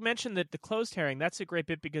I think you mentioned that the closed herring, that's a great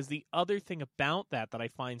bit, because the other thing about that I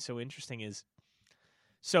find so interesting is,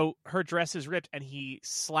 so her dress is ripped and he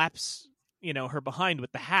slaps, her behind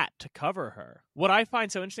with the hat to cover her. What I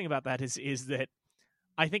find so interesting about that is that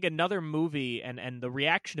I think another movie and the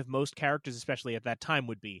reaction of most characters, especially at that time,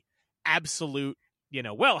 would be absolute,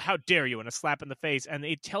 well, how dare you, and a slap in the face. And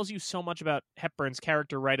it tells you so much about Hepburn's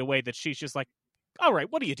character right away that she's just like, all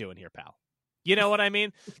right, what are you doing here, pal? You know what I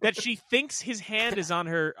mean? That she thinks his hand is on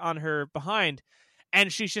her behind,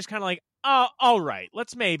 and she's just kind of like, oh, all right,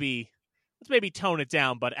 let's maybe tone it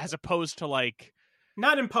down, but as opposed to like,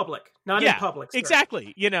 not in public, in public. Sir.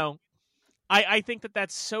 Exactly. I think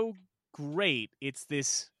that's so great. It's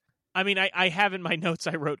this, I mean, I have in my notes,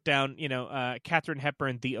 I wrote down, Katharine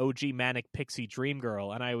Hepburn, the OG manic pixie dream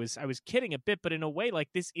girl. And I was kidding a bit, but in a way, like,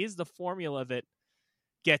 this is the formula that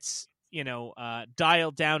gets,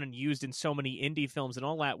 dialed down and used in so many indie films and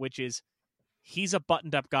all that, which is he's a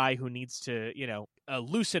buttoned up guy who needs to,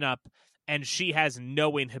 loosen up, and she has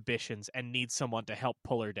no inhibitions and needs someone to help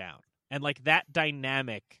pull her down. And like that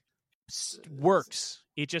dynamic works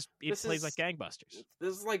It This plays is- like gangbusters.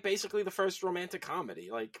 This is like basically the first romantic comedy.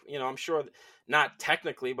 Like, I'm sure not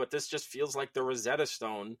technically, but this just feels like the Rosetta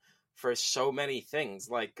Stone for so many things.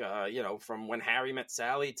 Like, from When Harry Met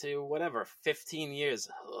Sally to whatever, 15 years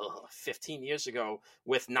ago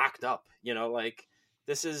with Knocked Up. Like,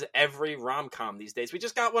 this is every rom-com these days. We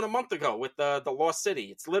just got one a month ago with the Lost City.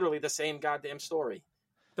 It's literally the same goddamn story.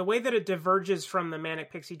 The way that it diverges from the Manic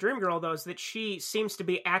Pixie Dream Girl, though, is that she seems to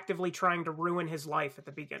be actively trying to ruin his life at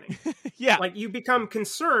the beginning. Yeah. Like, you become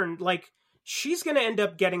concerned, like, she's going to end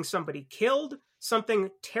up getting somebody killed,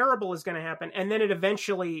 something terrible is going to happen, and then it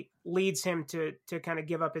eventually leads him to kind of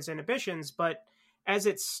give up his inhibitions. But as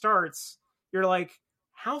it starts, you're like,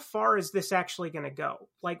 how far is this actually going to go?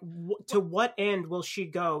 Like, to what end will she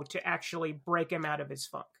go to actually break him out of his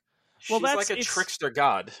funk? She's like a it's- trickster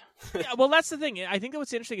god. Yeah, well, that's the thing. I think that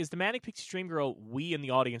what's interesting is the Manic Pixie Dream Girl, we in the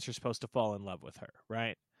audience are supposed to fall in love with her,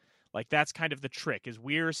 right? Like, that's kind of the trick, is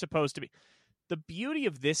we're supposed to be. The beauty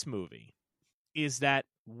of this movie is that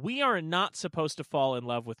we are not supposed to fall in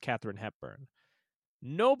love with Katharine Hepburn.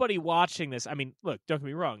 Nobody watching this, I mean, look, don't get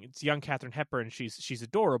me wrong, it's young Katharine Hepburn, she's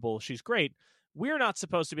adorable, she's great. We're not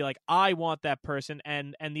supposed to be like, I want that person,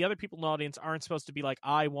 and the other people in the audience aren't supposed to be like,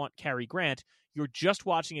 I want Cary Grant. You're just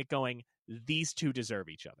watching it going, these two deserve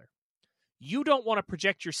each other. You don't want to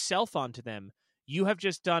project yourself onto them. You have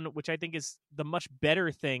just done, which I think is the much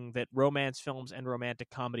better thing that romance films and romantic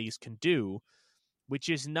comedies can do, which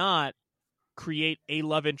is not create a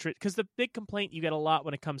love interest. Because the big complaint you get a lot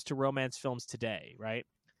when it comes to romance films today, right,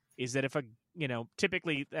 is that if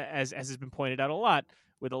typically, as has been pointed out a lot,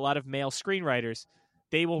 with a lot of male screenwriters,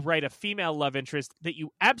 they will write a female love interest that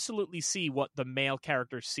you absolutely see what the male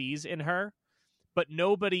character sees in her, but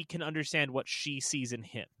nobody can understand what she sees in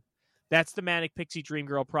him. That's the Manic Pixie Dream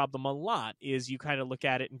Girl problem a lot, is you kind of look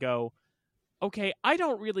at it and go, okay, I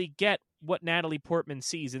don't really get what Natalie Portman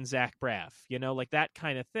sees in Zach Braff, like that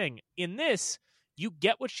kind of thing. In this, you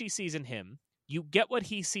get what she sees in him, you get what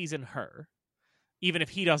he sees in her, even if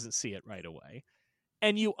he doesn't see it right away,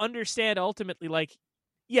 and you understand ultimately, like,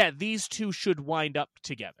 yeah, these two should wind up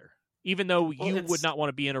together, even though you would not want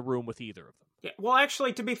to be in a room with either of them. Yeah, well,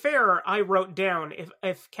 actually, to be fair, I wrote down,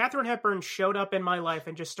 if Katharine Hepburn showed up in my life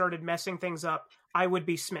and just started messing things up, I would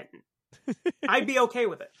be smitten. I'd be okay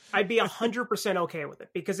with it. I'd be 100% okay with it,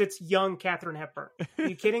 because it's young Katharine Hepburn. Are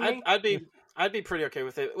you kidding me? I'd be pretty okay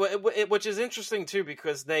with it, which is interesting too,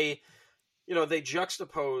 because they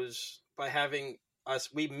juxtapose by having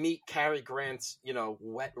we meet Cary Grant's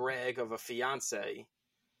wet rag of a fiance,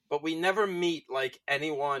 but we never meet like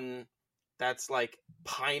anyone that's like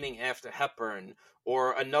pining after Hepburn,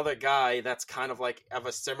 or another guy that's kind of like of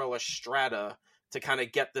a similar strata, to kind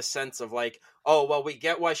of get the sense of like, oh, well, we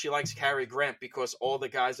get why she likes Cary Grant, because all the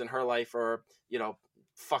guys in her life are,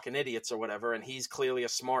 fucking idiots or whatever, and he's clearly a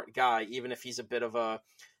smart guy, even if he's a bit of a,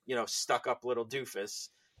 stuck-up little doofus.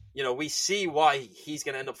 We see why he's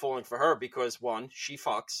going to end up falling for her, because, one, she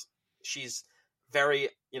fucks. She's very,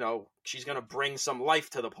 she's going to bring some life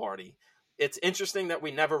to the party. It's interesting that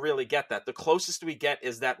we never really get that. The closest we get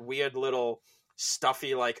is that weird little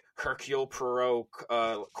stuffy, like, Hercule Poirot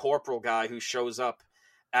corporal guy who shows up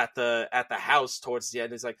at the house towards the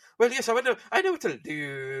end. He's like, well, yes, I know what a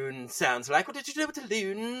loon sounds like. What did you know what a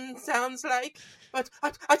loon sounds like? But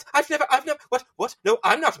I've never, what? No,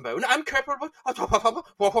 I'm not Moan. I'm Corporal. I'm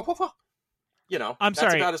that's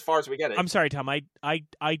sorry. about as far as we get it. I'm sorry, Tom. I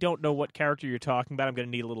don't know what character you're talking about. I'm going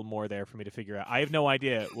to need a little more there for me to figure out. I have no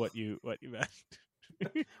idea what you meant.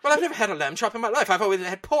 Well, I've never had a lamb chop in my life. I've always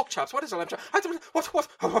had pork chops. What is a lamb chop? What?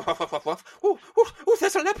 Oh,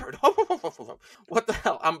 there's a leopard. What the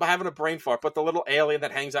hell? I'm having a brain fart, but the little alien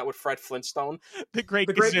that hangs out with Fred Flintstone. The Great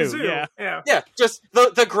Gazoo. Yeah. Yeah, just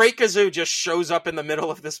the Great Gazoo just shows up in the middle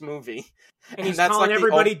of this movie. And he's calling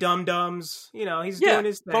everybody dum-dums. He's doing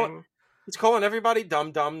his thing. He's calling everybody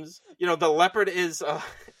dum-dums. The leopard is,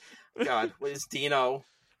 God, what is Dino?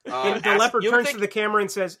 The leopard turns to the camera and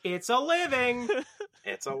says, "It's a living."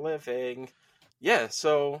 It's a living. Yeah,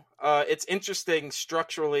 so it's interesting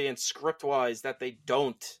structurally and script-wise that they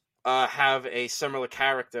don't have a similar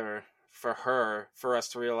character for her, for us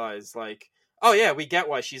to realize, like, oh yeah, we get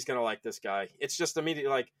why she's gonna like this guy. It's just immediately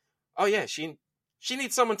like, oh yeah, she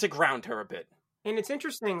needs someone to ground her a bit. And it's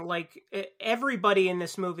interesting, like, everybody in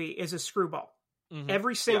this movie is a screwball. Mm-hmm.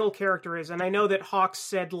 Every single character is. And I know that Hawks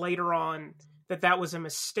said later on that was a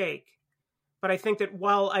mistake. But I think that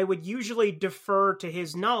while I would usually defer to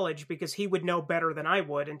his knowledge, because he would know better than I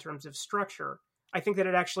would in terms of structure, I think that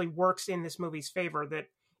it actually works in this movie's favor, that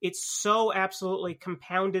it's so absolutely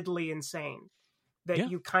compoundedly insane that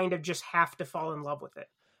you kind of just have to fall in love with it.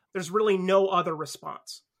 There's really no other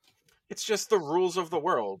response. It's just the rules of the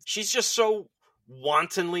world. She's just so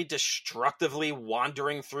wantonly, destructively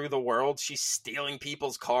wandering through the world. She's stealing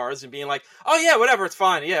people's cars and being like, "Oh yeah, whatever, it's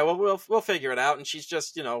fine. Yeah, we'll figure it out." And she's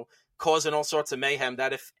just, causing all sorts of mayhem.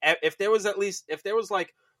 That if there was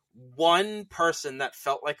like one person that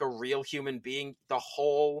felt like a real human being, the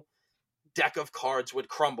whole deck of cards would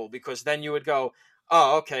crumble, because then you would go,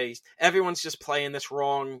 "Oh, okay, everyone's just playing this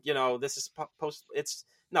wrong. This is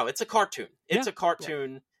it's a cartoon. It's a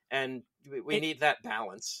cartoon." And we need that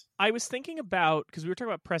balance. I was thinking about, because we were talking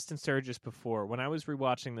about Preston Sturges before. When I was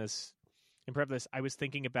rewatching this, in prep of this, I was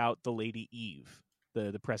thinking about The Lady Eve,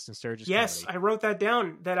 the Preston Sturges Yes, comedy. I wrote that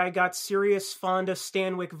down, that I got serious Fonda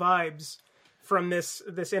Stanwyck vibes from this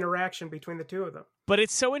interaction between the two of them. But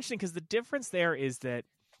it's so interesting, because the difference there is that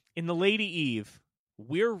in The Lady Eve,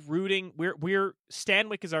 we're rooting, we're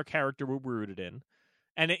Stanwyck is our character we're rooted in.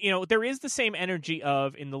 And, there is the same energy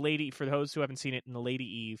of, in The Lady, for those who haven't seen it, in The Lady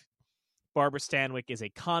Eve, Barbara Stanwyck is a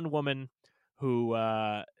con woman who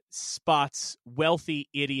spots wealthy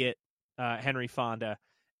idiot Henry Fonda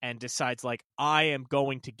and decides, like, I am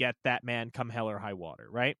going to get that man come hell or high water,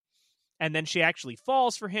 right? And then she actually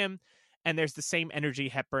falls for him, and there's the same energy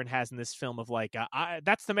Hepburn has in this film of, like,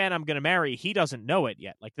 that's the man I'm going to marry. He doesn't know it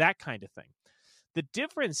yet, like that kind of thing. The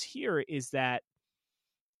difference here is that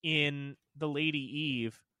in The Lady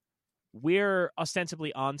Eve, we're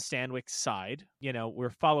ostensibly on Stanwyck's side. We're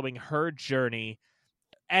following her journey,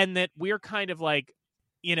 and that we're kind of like,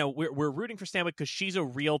 we're rooting for Stanwyck because she's a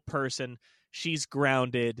real person. She's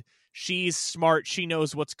grounded. She's smart. She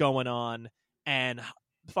knows what's going on. And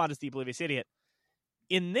Fonda's the oblivious idiot.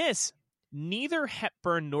 In this, neither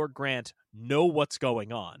Hepburn nor Grant know what's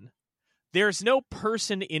going on. There's no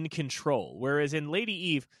person in control. Whereas in Lady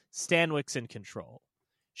Eve, Stanwyck's in control.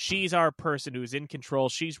 She's our person who's in control.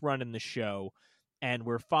 She's running the show, and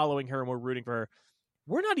we're following her and we're rooting for her.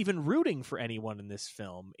 We're not even rooting for anyone in this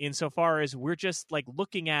film, insofar as we're just like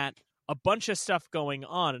looking at a bunch of stuff going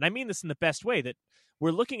on. And I mean this in the best way, that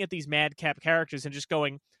we're looking at these madcap characters and just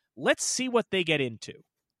going, let's see what they get into.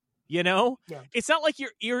 Yeah. It's not like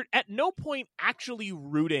you're at no point actually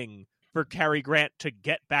rooting for Cary Grant to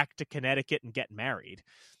get back to Connecticut and get married.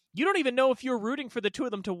 You don't even know if you're rooting for the two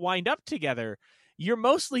of them to wind up together. You're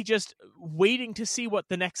mostly just waiting to see what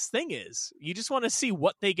the next thing is. You just want to see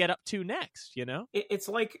what they get up to next, It's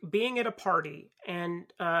like being at a party and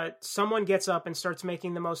someone gets up and starts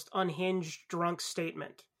making the most unhinged drunk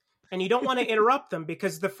statement. And you don't want to interrupt them,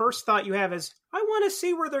 because the first thought you have is, I want to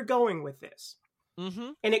see where they're going with this. Mm-hmm.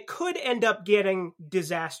 And it could end up getting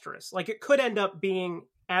disastrous. Like, it could end up being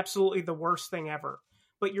absolutely the worst thing ever.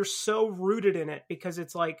 But you're so rooted in it, because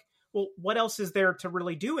it's like, well, what else is there to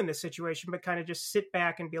really do in this situation but kind of just sit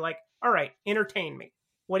back and be like, all right, entertain me.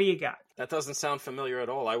 What do you got? That doesn't sound familiar at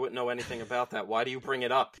all. I wouldn't know anything about that. Why do you bring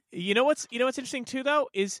it up? What's interesting too, though,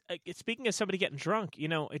 is speaking of somebody getting drunk,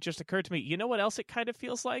 it just occurred to me, you know what else it kind of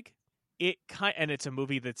feels like? And it's a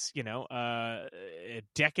movie that's,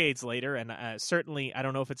 decades later, and certainly I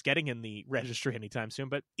don't know if it's getting in the registry anytime soon,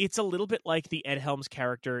 but it's a little bit like the Ed Helms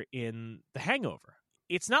character in The Hangover.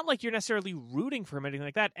 It's not like you're necessarily rooting for him or anything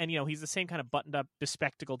like that. And, he's the same kind of buttoned up,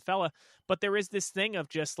 bespectacled fella. But there is this thing of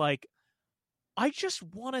just like, I just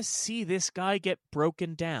want to see this guy get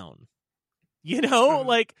broken down.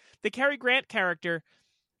 Like the Cary Grant character,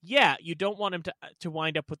 yeah, you don't want him to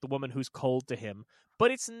wind up with the woman who's cold to him.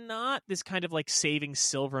 But it's not this kind of like Saving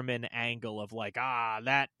Silverman angle of like,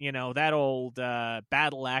 that old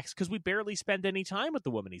battle axe, because we barely spend any time with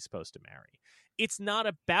the woman he's supposed to marry. It's not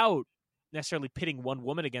about necessarily pitting one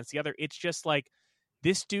woman against the other. It's just like,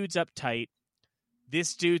 this dude's uptight,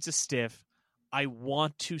 this dude's a stiff. I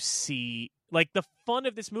want to see, like, the fun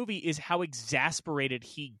of this movie is how exasperated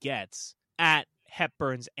he gets at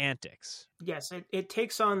Hepburn's antics. Yes, it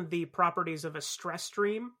takes on the properties of a stress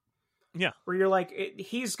stream. Yeah, where you're like,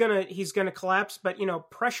 he's gonna collapse, but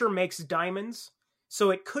pressure makes diamonds,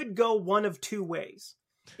 so it could go one of two ways.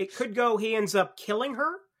 It could go, he ends up killing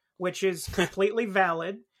her, which is completely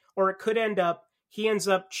valid. Or it could end up, he ends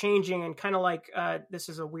up changing and kind of like, this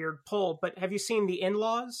is a weird pull, but have you seen The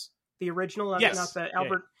In-Laws? The original? Yes. Not the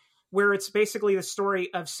Albert, where it's basically the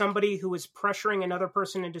story of somebody who is pressuring another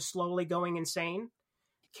person into slowly going insane.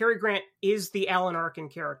 Cary Grant is the Alan Arkin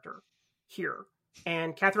character here,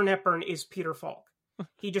 and Katharine Hepburn is Peter Falk.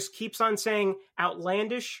 He just keeps on saying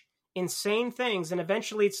outlandish, insane things, and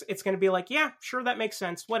eventually it's going to be like, yeah, sure, that makes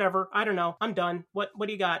sense. Whatever. I don't know. I'm done. What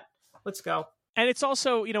do you got? Let's go. And it's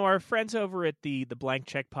also, our friends over at the Blank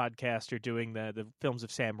Check podcast are doing the films of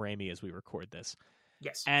Sam Raimi as we record this.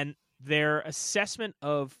 Yes. And their assessment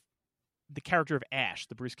of the character of Ash,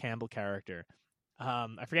 the Bruce Campbell character,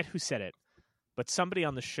 I forget who said it, but somebody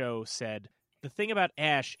on the show said the thing about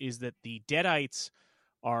Ash is that the Deadites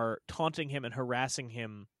are taunting him and harassing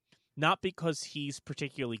him not because he's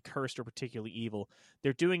particularly cursed or particularly evil.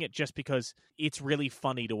 They're doing it just because it's really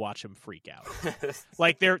funny to watch him freak out.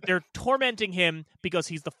 Like they're tormenting him because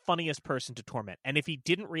he's the funniest person to torment. And if he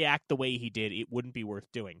didn't react the way he did, it wouldn't be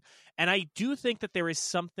worth doing. And I do think that there is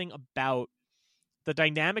something about the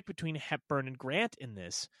dynamic between Hepburn and Grant in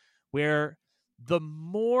this where the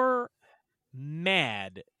more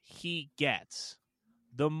mad he gets,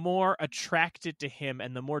 the more attracted to him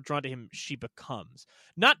and the more drawn to him she becomes.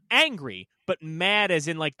 Not angry, but mad as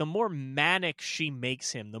in like the more manic she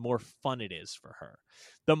makes him, the more fun it is for her.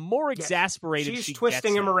 The more exasperated she's she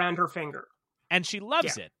twisting gets him around her finger. And she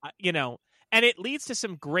loves it, you know, and it leads to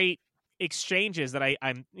some great exchanges that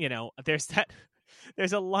I'm, you know, there's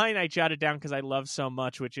a line I jotted down because I love so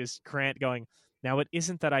much, which is Grant going, "Now, it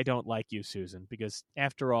isn't that I don't like you, Susan, because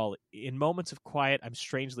after all, in moments of quiet, I'm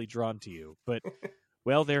strangely drawn to you. But,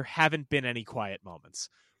 well, there haven't been any quiet moments."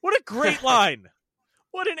 What a great line!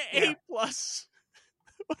 What an A+.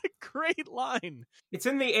 What a great line. It's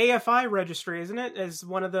in the AFI registry, isn't it? As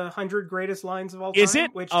one of the 100 greatest lines of all time. Is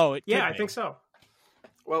it? Which, it yeah, could I be. think so.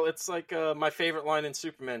 Well, it's like my favorite line in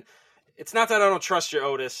Superman. It's not that I don't trust you,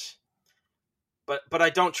 Otis, but I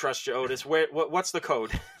don't trust you, Otis. What's the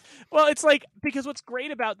code? Well, it's like, because what's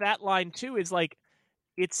great about that line, too, is like,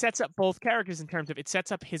 it sets up both characters in terms of, it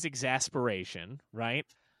sets up his exasperation, right?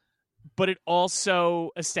 But it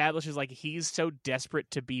also establishes, like, he's so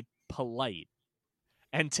desperate to be polite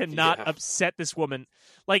and to not upset this woman.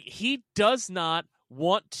 Like, he does not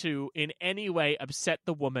want to, in any way, upset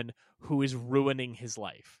the woman who is ruining his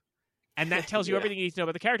life. And that tells you everything you need to know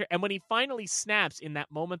about the character. And when he finally snaps in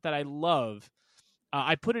that moment that I love,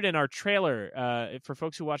 I put it in our trailer for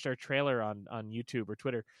folks who watched our trailer on YouTube or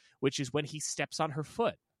Twitter, which is when he steps on her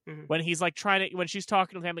foot. Mm-hmm. When he's like when she's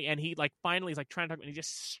talking to the family and he like finally is like trying to talk and he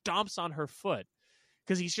just stomps on her foot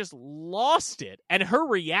because he's just lost it. And her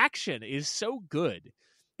reaction is so good.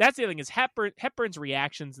 That's the other thing is Hepburn's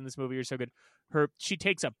reactions in this movie are so good. She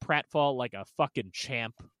takes a pratfall like a fucking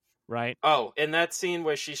champ. Right? Oh, in that scene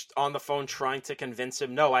where she's on the phone trying to convince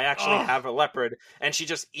him, no, I actually have a leopard, and she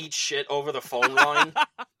just eats shit over the phone line.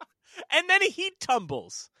 And then he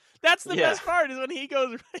tumbles. That's the best part, is when he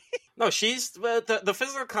goes... No, she's... The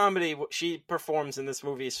physical comedy she performs in this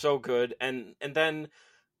movie is so good, and then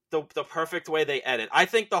the perfect way they edit. I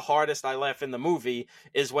think the hardest I laugh in the movie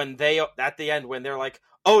is when they, at the end, when they're like,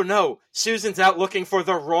 "Oh no, Susan's out looking for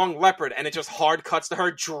the wrong leopard," and it just hard cuts to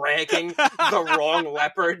her dragging the wrong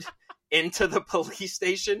leopard into the police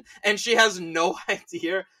station, and she has no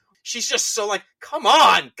idea. She's just so like, come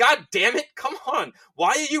on, god damn it, come on. Why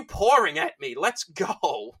are you pouring at me? Let's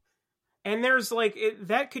go. And there's like,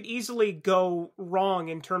 that could easily go wrong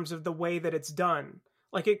in terms of the way that it's done.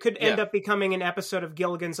 Like, it could end up becoming an episode of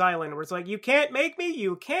Gilligan's Island, where it's like, you can't make me,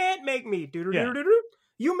 you can't make me,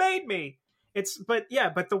 you made me. But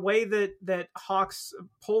the way that Hawks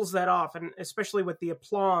pulls that off, and especially with the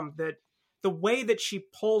aplomb, that the way that she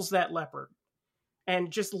pulls that leopard and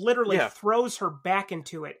just literally throws her back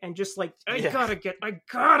into it and just like, I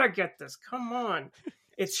gotta get this. Come on.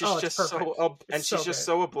 She's just perfect. She's just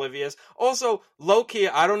so oblivious. Also, low-key,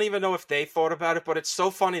 I don't even know if they thought about it, but it's so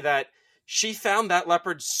funny that she found that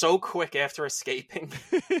leopard so quick after escaping.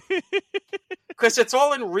 Because it's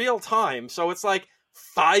all in real time. So it's like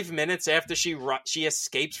 5 minutes after she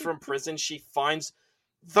escapes from prison, she finds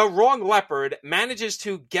the wrong leopard, manages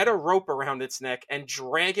to get a rope around its neck and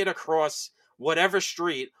drag it across whatever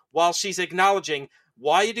street while she's acknowledging,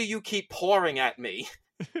 why do you keep pouring at me?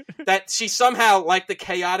 That she somehow, like the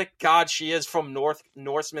chaotic god she is from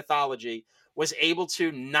Norse mythology, was able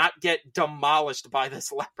to not get demolished by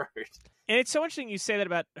this leopard. And it's so interesting you say that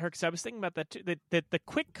about her, because I was thinking about that too, that the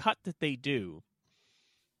quick cut that they do,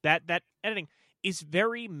 that editing is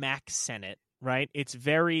very Mack Sennett, right? It's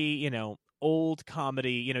very, old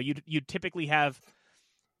comedy. You'd typically have,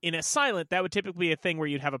 in a silent, that would typically be a thing where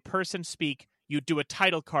you'd have a person speak, you'd do a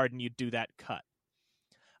title card, and you'd do that cut.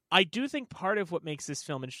 I do think part of what makes this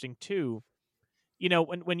film interesting, too,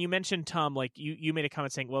 when you mentioned, Tom, like, you made a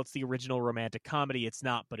comment saying, well, it's the original romantic comedy. It's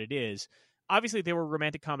not, but it is. Obviously, there were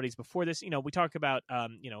romantic comedies before this. We talk about, a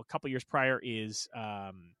couple years prior is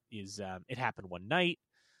It Happened One Night.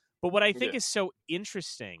 But what I think is so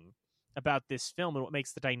interesting about this film and what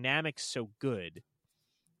makes the dynamics so good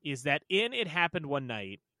is that in It Happened One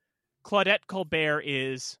Night, Claudette Colbert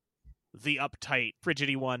is the uptight,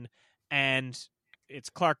 fidgety one, and it's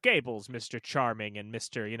Clark Gable's Mr. Charming and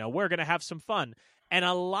Mr., we're going to have some fun. And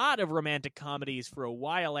a lot of romantic comedies for a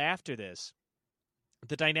while after this,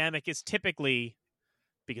 the dynamic is typically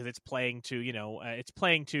because it's playing to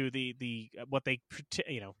the what they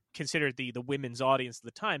considered the women's audience at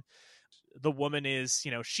the time. The woman is,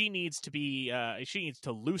 she needs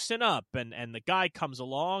to loosen up, and the guy comes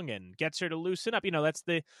along and gets her to loosen up. That's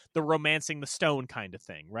the romancing the stone kind of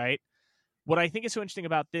thing, right? What I think is so interesting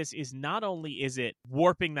about this is not only is it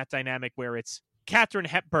warping that dynamic where it's Katharine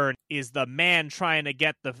Hepburn is the man trying to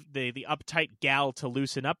get the uptight gal to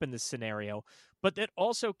loosen up in this scenario, but that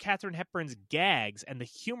also Katharine Hepburn's gags and the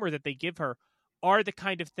humor that they give her are the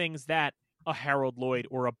kind of things that a Harold Lloyd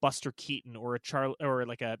or a Buster Keaton or or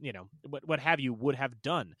like a what have you would have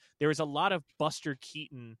done. There is a lot of Buster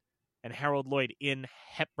Keaton and Harold Lloyd in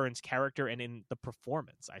Hepburn's character and in the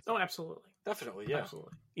performance, I think. Oh, absolutely. Definitely, yeah.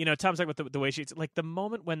 Absolutely. Tom's talking about the way she's like the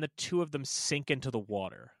moment when the two of them sink into the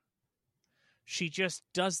water. She just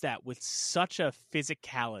does that with such a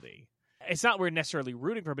physicality. It's not we're necessarily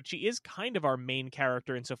rooting for her, but she is kind of our main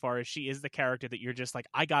character insofar as she is the character that you're just like,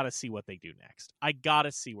 I gotta see what they do next. I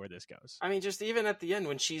gotta see where this goes. I mean, just even at the end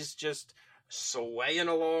when she's just swaying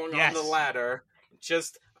along Yes. on the ladder,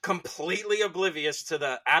 just completely oblivious to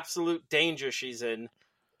the absolute danger she's in.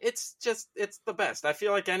 It's the best. I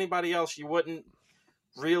feel like anybody else, you wouldn't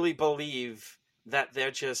really believe that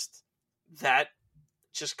they're just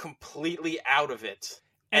completely out of it.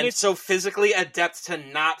 And it's so physically adept to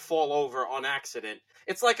not fall over on accident.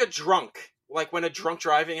 It's like a drunk. Like when a drunk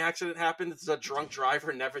driving accident happens, a drunk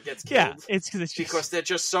driver never gets killed. Yeah, it's because they're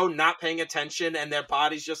just so not paying attention and their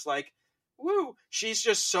body's just like, woo. She's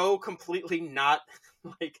just so completely not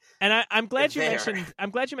like. And I'm glad you there.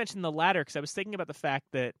 mentioned the ladder, because I was thinking about the fact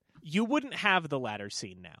that you wouldn't have the ladder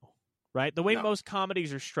scene now, right? The way most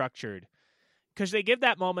comedies are structured, because they give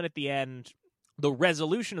that moment at the end. The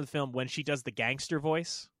resolution of the film when she does the gangster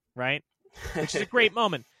voice, right? Which is a great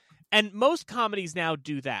moment. And most comedies now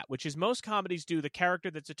do that, which is most comedies do the character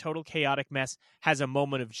that's a total chaotic mess has a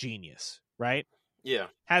moment of genius, right? Yeah.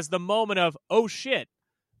 Has the moment of, oh shit,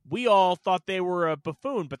 we all thought they were a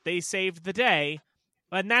buffoon, but they saved the day.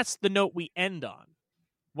 And that's the note we end on.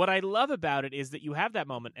 What I love about it is that you have that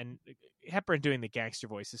moment, and Hepburn doing the gangster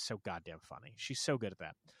voice is so goddamn funny. She's so good at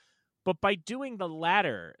that. But by doing the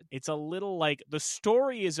latter, it's a little like the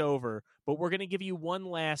story is over, but we're going to give you one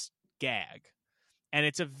last gag. And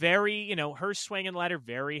it's a very, her swinging the ladder,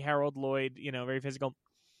 very Harold Lloyd, very physical.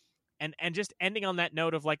 And just ending on that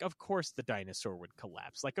note of like, of course the dinosaur would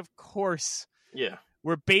collapse. Like, of course. Yeah.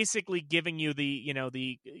 We're basically giving you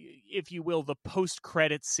the if you will, the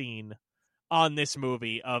post-credit scene on this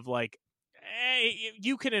movie of like,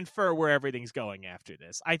 you can infer where everything's going after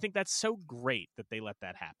this. I think that's so great that they let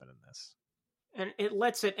that happen in this. And it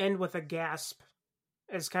lets it end with a gasp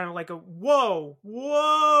as kind of like a whoa,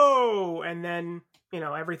 whoa, and then,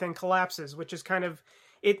 everything collapses, which is kind of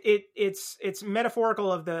it's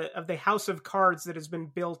metaphorical of the house of cards that has been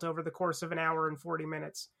built over the course of an hour and 40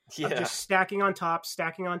 minutes. Yeah. Of just stacking on top,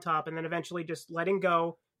 and then eventually just letting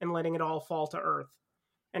go and letting it all fall to earth.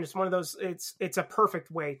 And it's one of those, it's a perfect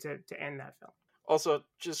way to end that film. Also,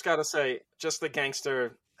 just gotta say, just the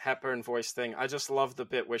gangster Hepburn voice thing. I just love the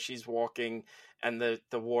bit where she's walking and the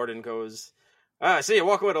warden goes, I see you're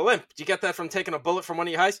walking with a limp. Did you get that from taking a bullet from one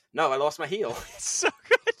of your heists? No, I lost my heel. It's so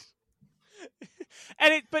good.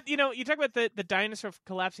 And but you talk about the dinosaur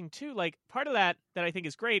collapsing too. Like, part of that I think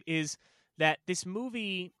is great is that this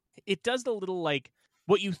movie, it does the little like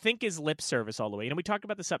what you think is lip service all the way. And we talked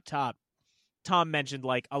about this up top. Tom mentioned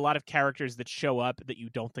like a lot of characters that show up that you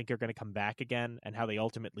don't think are going to come back again and how they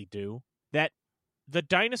ultimately do. That the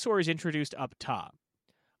dinosaur is introduced up top.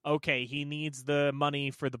 Okay, he needs the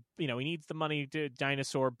money for he needs the money to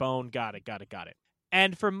dinosaur bone. Got it.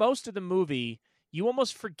 And for most of the movie, you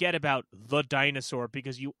almost forget about the dinosaur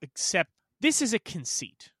because you accept this is a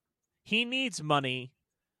conceit. He needs money.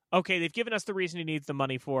 Okay, they've given us the reason he needs the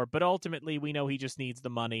money for, but ultimately we know he just needs the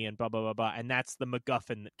money and blah, blah, blah, blah, and that's the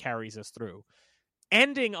MacGuffin that carries us through.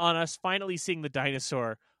 Ending on us finally seeing the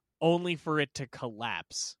dinosaur only for it to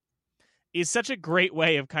collapse is such a great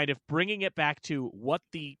way of kind of bringing it back to what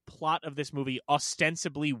the plot of this movie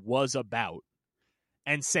ostensibly was about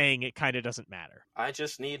and saying it kind of doesn't matter. I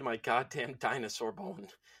just need my goddamn dinosaur bone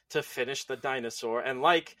to finish the dinosaur. And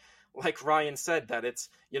like Ryan said, that it's,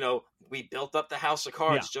 we built up the house of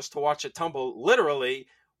cards just to watch it tumble. Literally,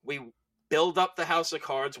 we build up the house of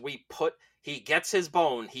cards. He gets his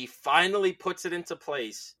bone. He finally puts it into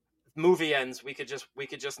place. Movie ends. We could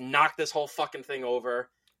just knock this whole fucking thing over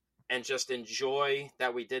and just enjoy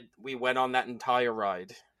that we went on that entire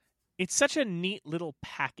ride. It's such a neat little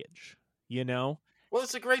package, Well,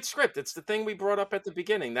 it's a great script. It's the thing we brought up at the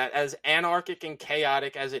beginning, that as anarchic and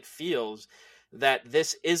chaotic as it feels, that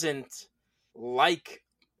this isn't like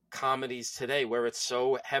comedies today where it's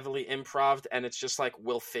so heavily improv and it's just like,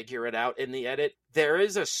 we'll figure it out in the edit. There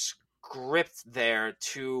is a script there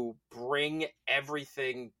to bring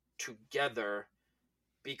everything together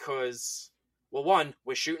because, well, one,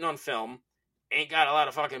 we're shooting on film, ain't got a lot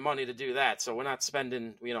of fucking money to do that, so we're not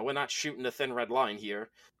spending, we're not shooting a thin red line here.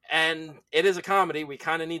 And it is a comedy. We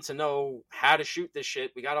kind of need to know how to shoot this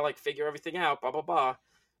shit. We gotta like figure everything out, blah blah blah.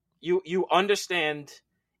 You understand,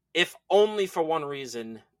 if only for one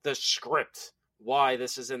reason, the script, why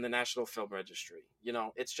this is in the National Film Registry.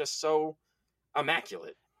 It's just so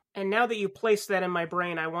immaculate. And now that you place that in my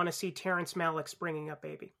brain, I want to see Terrence Malick's Bringing Up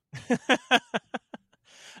Baby.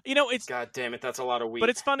 It's, God damn it, that's a lot of weed. But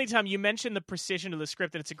it's funny, Tom, you mentioned the precision of the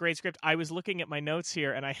script, and it's a great script. I was looking at my notes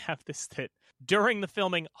here, and I have this, that during the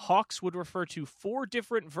filming, Hawks would refer to 4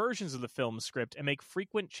 different versions of the film script and make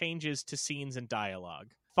frequent changes to scenes and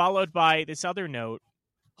dialogue. Followed by this other note,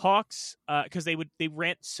 Hawks, because they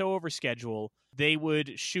ran so over schedule, they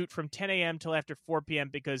would shoot from 10 a.m. till after 4 p.m.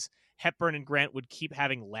 because Hepburn and Grant would keep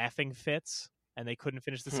having laughing fits, and they couldn't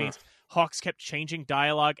finish the scenes. Hawks kept changing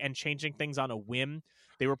dialogue and changing things on a whim.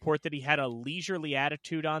 They report that he had a leisurely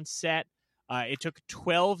attitude on set. It took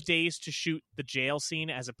 12 days to shoot the jail scene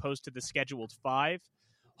as opposed to the scheduled 5.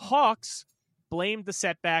 Hawks blamed the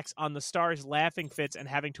setbacks on the star's laughing fits and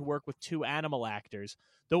having to work with 2 animal actors.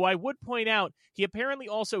 Though I would point out, he apparently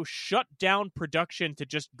also shut down production to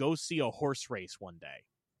just go see a horse race one day.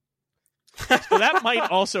 So that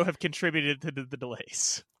might also have contributed to the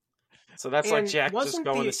delays. So that's like Jack just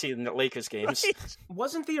going to see the Lakers games. Right?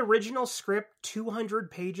 Wasn't the original script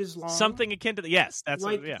 200 pages long? Something akin to yes. That's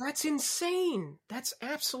That's insane. That's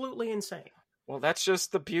absolutely insane. Well, that's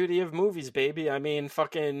just the beauty of movies, baby. I mean,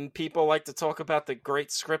 fucking people like to talk about the great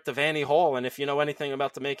script of Annie Hall, and if you know anything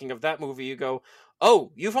about the making of that movie, you go,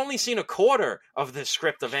 "Oh, you've only seen a quarter of the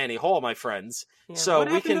script of Annie Hall, my friends." Yeah, so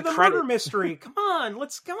what we can to the credit murder mystery. Come on,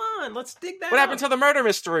 let's dig that. What happened to the murder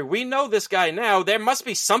mystery? We know this guy now. There must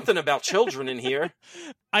be something about children in here.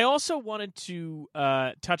 I also wanted to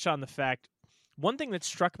touch on the fact, one thing that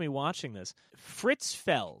struck me watching this, Fritz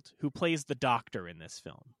Feld, who plays the doctor in this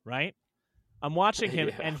film, right? I'm watching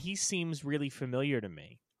him, and he seems really familiar to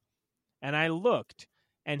me. And I looked,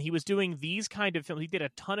 and he was doing these kind of films. He did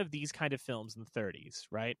a ton of these kind of films in the 30s,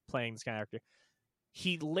 right? Playing this kind of actor.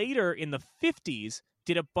 He later, in the 50s,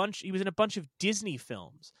 he was in a bunch of Disney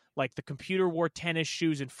films, like The Computer Wore Tennis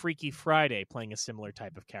Shoes and Freaky Friday, playing a similar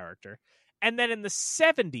type of character. And then in the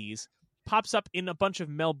 70s, pops up in a bunch of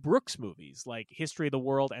Mel Brooks movies, like History of the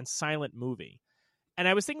World and Silent Movie. And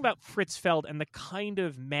I was thinking about Fritz Feld and the kind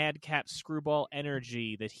of madcap screwball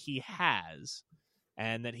energy that he has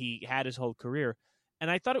and that he had his whole career. And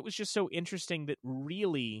I thought it was just so interesting that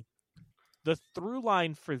really the through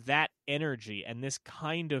line for that energy and this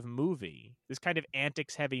kind of movie, this kind of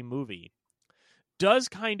antics-heavy movie, does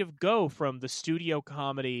kind of go from the studio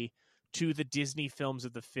comedy to the Disney films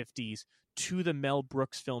of the 50s to the Mel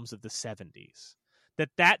Brooks films of the 70s.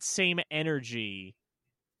 That same energy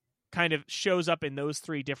kind of shows up in those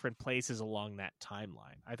 3 different places along that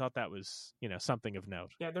timeline. I thought that was, something of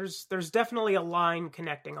note. Yeah, there's definitely a line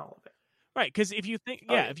connecting all of it. Right, because if you think,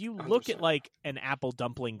 if you look 100%. At like an Apple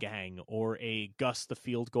Dumpling Gang or a Gus the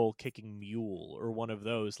Field Goal Kicking Mule or one of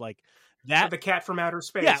those, like that, or the Cat from Outer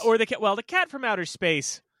Space. Yeah, or the Cat from Outer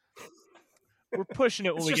Space. We're pushing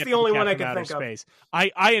it when we get the only one I can Outer think Space.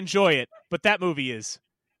 I enjoy it, but that movie is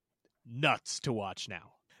nuts to watch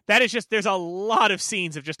now. That is just, there's a lot of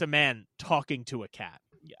scenes of just a man talking to a cat,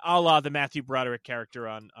 a la the Matthew Broderick character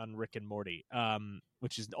on Rick and Morty,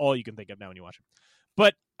 which is all you can think of now when you watch it.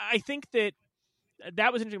 But I think that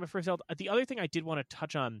was interesting. But first, the other thing I did want to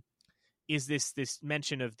touch on is this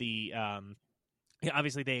mention of the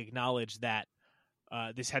obviously they acknowledge that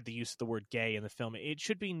this had the use of the word gay in the film. It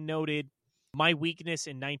should be noted, My Weakness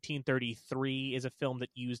in 1933 is a film that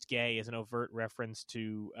used gay as an overt reference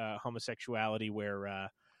to homosexuality, where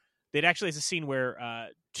it actually has a scene where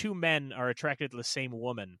 2 men are attracted to the same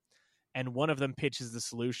woman, and one of them pitches the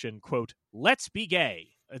solution, quote, "Let's be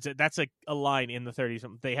gay." That's a line in the 30s.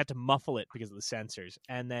 They had to muffle it because of the censors.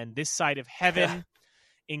 And then This Side of Heaven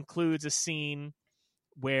includes a scene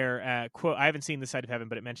where, quote, I haven't seen This Side of Heaven,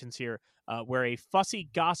 but it mentions here, where a fussy,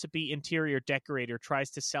 gossipy interior decorator tries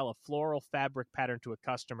to sell a floral fabric pattern to a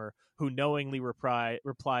customer who knowingly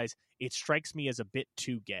replies, "It strikes me as a bit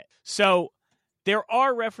too gay." So there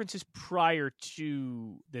are references prior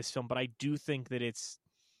to this film, but I do think that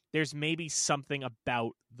there's maybe something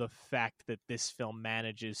about the fact that this film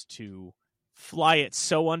manages to fly it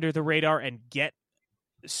so under the radar and get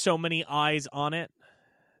so many eyes on it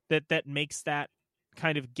that makes that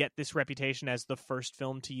kind of get this reputation as the first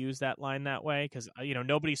film to use that line that way, because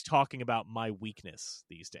nobody's talking about my weakness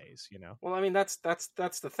these days. Well, I mean, that's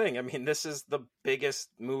the thing. I mean, this is the biggest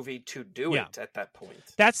movie to do it at that point.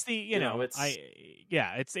 That's the I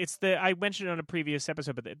mentioned it on a previous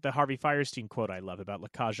episode, but the Harvey Fierstein quote I love about La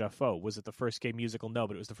Cage aux Folles, was it the first gay musical? No,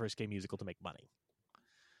 but it was the first gay musical to make money.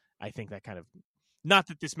 I think that kind of, not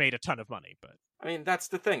that this made a ton of money, but I mean, that's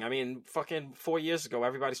the thing. I mean, fucking 4 years ago,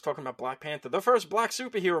 everybody's talking about Black Panther, the first black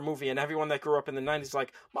superhero movie, and everyone that grew up in the 90s is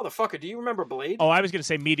like, motherfucker, do you remember Blade? Oh, I was going to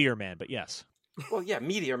say Meteor Man, but yes. Well, yeah,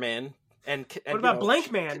 Meteor Man. And what about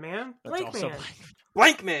Blank Man, man? Blank Man.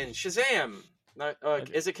 Blank Man, Shazam.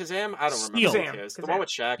 Is it Kazam? I don't remember. Shazam. The one with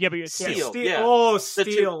Shaq. Yeah, but Steel. Steel. Yeah. Oh,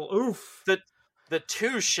 Steel. Oof. The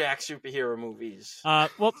two Shaq superhero movies.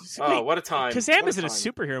 What a time. Kazam isn't a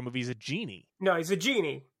superhero movie, he's a genie. No, he's a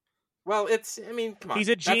genie. Well, come on. He's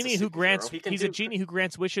a genie who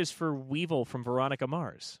grants wishes for Weevil from Veronica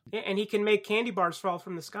Mars. Yeah, and he can make candy bars fall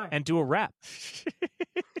from the sky. And do a rap.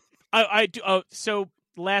 I do. Oh, so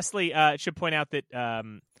lastly, I should point out that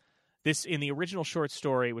this, in the original short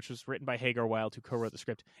story, which was written by Hagar Wilde, who co-wrote the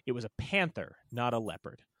script, it was a panther, not a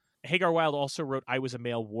leopard. Hagar Wilde also wrote I Was a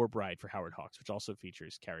Male War Bride for Howard Hawks, which also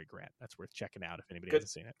features Cary Grant. That's worth checking out if anybody hasn't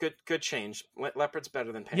seen it. Good change. Leopard's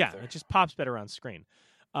better than panther. Yeah, it just pops better on screen.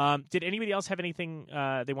 Did anybody else have anything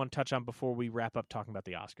they want to touch on before we wrap up talking about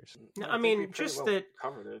the Oscars? No, I mean, that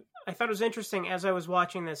covered it. I thought it was interesting as I was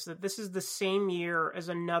watching this that this is the same year as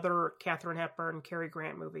another Katharine Hepburn, Cary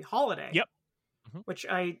Grant movie, Holiday. Yep. Which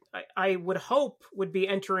I would hope would be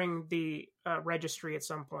entering the registry at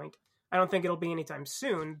some point. I don't think it'll be anytime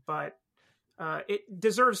soon, but it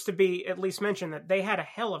deserves to be at least mentioned that they had a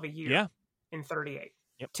hell of a year in 38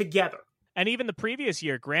 together. And even the previous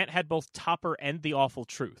year, Grant had both Topper and The Awful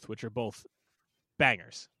Truth, which are both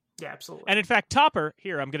bangers. Yeah, absolutely. And in fact, Topper,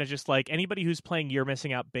 here, I'm going to just anybody who's playing You're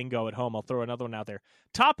Missing Out bingo at home, I'll throw another one out there.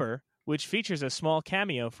 Topper, which features a small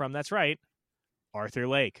cameo from, that's right, Arthur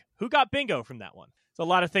Lake. Who got bingo from that one? There's a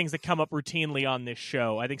lot of things that come up routinely on this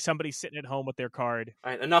show. I think somebody's sitting at home with their card.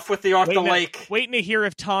 All right, enough with the Arthur Lake. Waiting to hear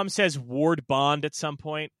if Tom says Ward Bond at some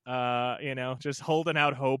point. Just holding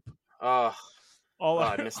out hope. I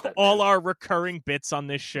missed that. All our recurring bits on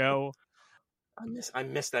this show. I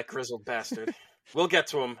miss that grizzled bastard. We'll get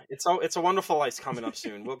to him. It's a Wonderful Life coming up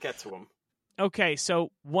soon. We'll get to him. Okay,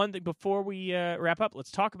 so one thing before we wrap up,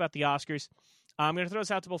 let's talk about the Oscars. I'm going to throw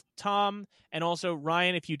this out to both Tom and also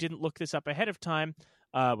Ryan. If you didn't look this up ahead of time,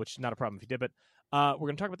 which is not a problem if you did, but we're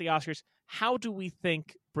going to talk about the Oscars. How do we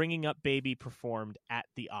think Bringing Up Baby performed at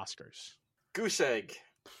the Oscars? Goose egg.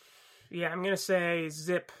 Yeah, I'm going to say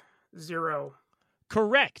 0.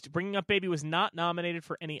 Correct. Bringing Up Baby was not nominated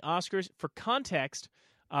for any Oscars. For context,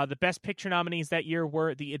 the Best Picture nominees that year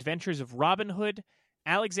were The Adventures of Robin Hood,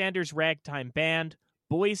 Alexander's Ragtime Band,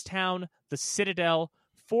 Boys Town, The Citadel,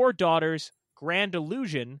 Four Daughters, Grand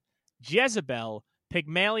Illusion, Jezebel,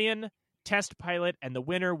 Pygmalion, Test Pilot, and the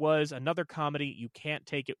winner was another comedy, You Can't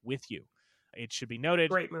Take It With You. It should be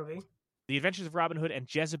noted. Great movie. The Adventures of Robin Hood and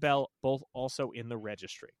Jezebel both also in the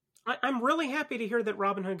registry. I'm really happy to hear that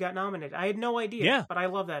Robin Hood got nominated. I had no idea, but I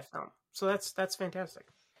love that film. So that's fantastic.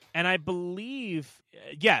 And I believe,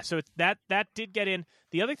 so that did get in.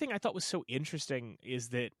 The other thing I thought was so interesting is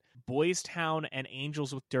that Boys Town and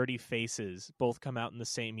Angels with Dirty Faces both come out in the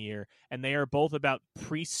same year, and they are both about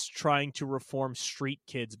priests trying to reform street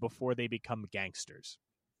kids before they become gangsters.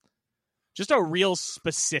 Just a real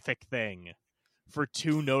specific thing for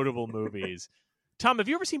two notable movies. Tom, have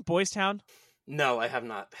you ever seen Boys Town? No, I have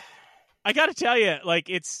not. I got to tell you,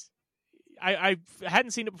 I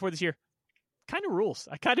hadn't seen it before this year. Kind of rules.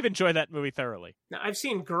 I kind of enjoy that movie thoroughly. Now, I've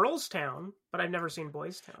seen Girls Town, but I've never seen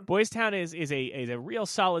Boys Town. Boys Town is a real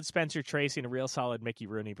solid Spencer Tracy and a real solid Mickey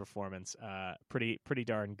Rooney performance. Pretty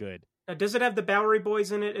darn good. Now, does it have the Bowery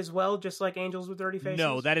Boys in it as well, just like Angels with Dirty Faces?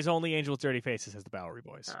 No, that is only Angels with Dirty Faces has the Bowery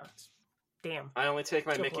Boys. Damn. I only take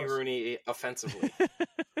my Mickey Rooney offensively.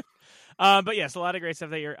 But yes, a lot of great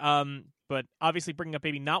stuff that year. But obviously Bringing Up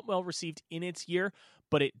Baby, not well received in its year,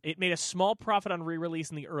 but it made a small profit on re-release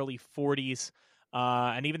in the early 40s.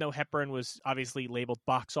 And even though Hepburn was obviously labeled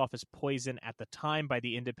box office poison at the time by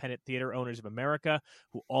the Independent Theater Owners of America,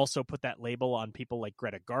 who also put that label on people like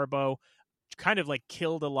Greta Garbo, kind of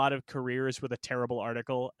killed a lot of careers with a terrible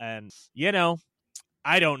article. And,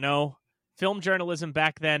 I don't know. Film journalism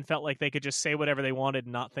back then felt like they could just say whatever they wanted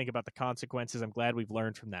and not think about the consequences. I'm glad we've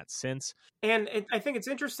learned from that since. And I think it's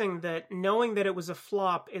interesting that knowing that it was a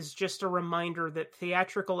flop is just a reminder that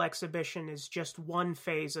theatrical exhibition is just one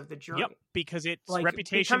phase of the journey. Yep, because its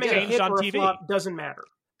reputation becoming changed a hit on or TV. A flop doesn't matter.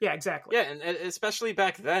 Yeah, exactly. Yeah, and especially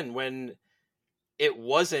back then when it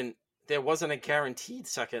wasn't there wasn't a guaranteed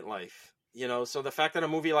second life, you know. So the fact that a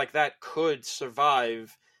movie like that could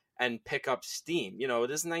survive and pick up steam, you know,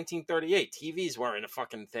 it is 1938. TVs weren't a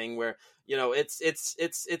fucking thing where, you know,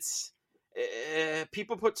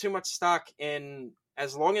 people put too much stock in,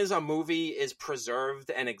 as long as a movie is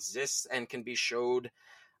preserved and exists and can be showed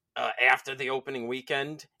after the opening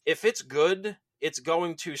weekend, if it's good, it's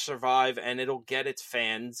going to survive and it'll get its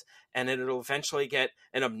fans, and it'll eventually get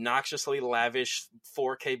an obnoxiously lavish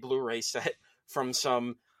 4K Blu-ray set from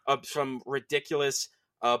some ridiculous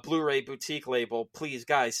Blu-ray boutique label. Please,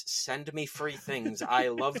 guys, send me free things. I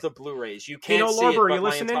love the Blu-rays. You can't Kino see Lorber, it, but you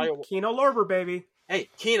listening? entire... Kino Lorber, baby. Hey,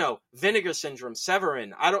 Kino, Vinegar Syndrome,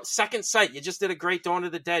 Severin. Second Sight. You just did a great Dawn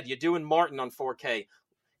of the Dead. You're doing Martin on 4K.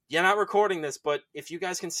 You're not recording this, but if you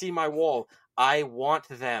guys can see my wall, I want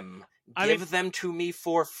them. Give them to me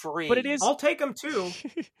for free. But it is. I'll take them too.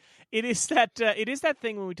 It is that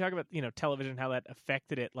thing when we talk about, you know, television, how that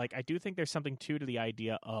affected it. Like, I do think there's something to the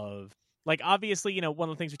idea of, like, obviously, you know, one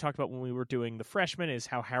of the things we talked about when we were doing The Freshman is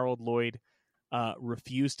how Harold Lloyd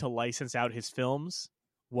refused to license out his films,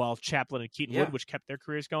 while Chaplin and Keaton Wood, which kept their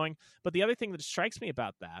careers going. But the other thing that strikes me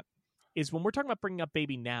about that is when we're talking about bringing up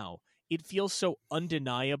Baby Now, it feels so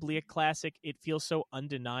undeniably a classic. It feels so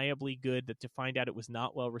undeniably good that to find out it was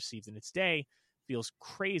not well received in its day feels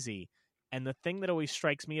crazy. And the thing that always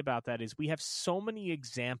strikes me about that is we have so many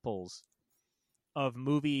examples of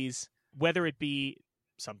movies, whether it be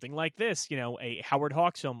something like this, you know, a Howard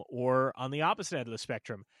Hawks film, or on the opposite end of the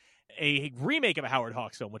spectrum, a remake of a Howard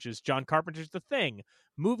Hawks film, which is John Carpenter's The Thing.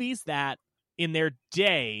 Movies that in their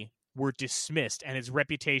day were dismissed and its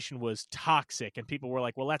reputation was toxic, and people were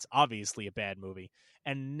like, well, that's obviously a bad movie.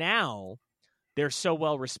 And now they're so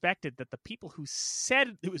well respected that the people who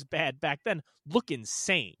said it was bad back then look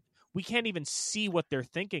insane. We can't even see what they're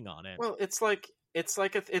thinking on it. Well, it's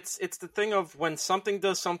the thing of when something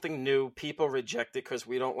does something new, people reject it because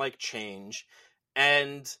we don't like change.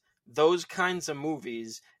 And those kinds of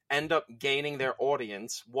movies end up gaining their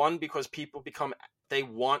audience. One, because people they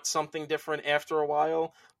want something different after a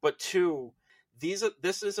while. But two,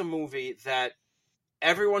 this is a movie that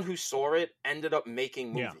everyone who saw it ended up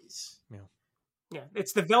making movies. Yeah,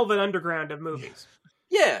 it's the Velvet Underground of movies.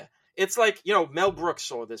 Yeah. It's like, you know, Mel Brooks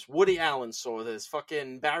saw this, Woody Allen saw this,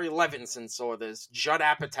 fucking Barry Levinson saw this, Judd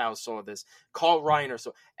Apatow saw this, Carl Reiner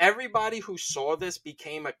saw. Everybody who saw this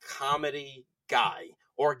became a comedy guy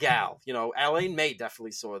or gal. You know, Elaine May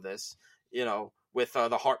definitely saw this, you know, with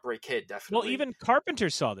the Heartbreak Kid, definitely. Well, even Carpenter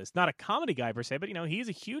saw this. Not a comedy guy per se, but, you know, he's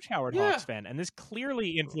a huge Howard Hawks fan, and this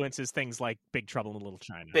clearly influences things like Big Trouble in Little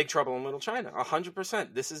China. Big Trouble in Little China,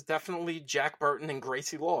 100%. This is definitely Jack Burton and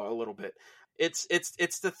Gracie Law a little bit.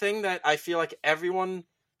 It's the thing that I feel like everyone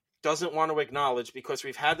doesn't want to acknowledge, because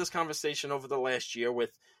we've had this conversation over the last year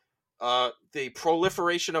with the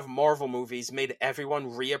proliferation of Marvel movies made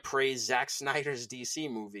everyone reappraise Zack Snyder's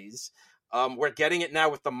DC movies. We're getting it now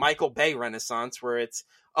with the Michael Bay renaissance, where it's,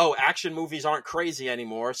 action movies aren't crazy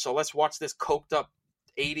anymore, so let's watch this coked up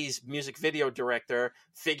 80s music video director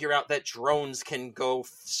figure out that drones can go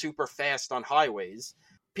super fast on highways.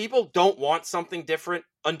 People don't want something different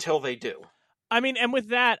until they do. I mean, and with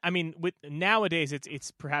that, with nowadays,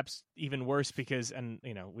 it's perhaps even worse because, and,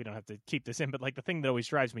 you know, we don't have to keep this in, but, like, the thing that always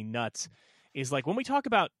drives me nuts is, like, when we talk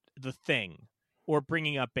about The Thing or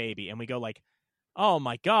bringing up Baby, and we go like, oh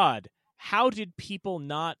my God, how did people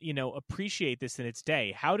not, you know, appreciate this in its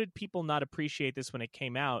day? How did people not appreciate this when it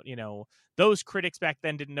came out? You know, those critics back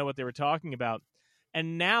then didn't know what they were talking about.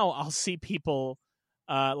 And now I'll see people,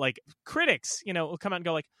 like critics, you know, will come out and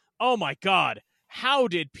go like, oh my God, how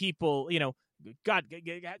did people, you know, God,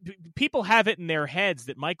 people have it in their heads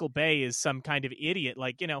that Michael Bay is some kind of idiot.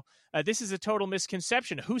 Like, you know, this is a total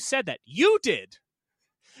misconception. Who said that? You did.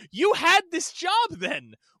 You had this job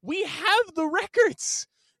then. We have the records.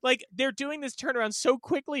 Like, they're doing this turnaround so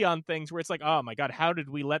quickly on things where it's like, oh my God, how did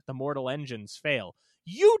we let the Mortal Engines fail?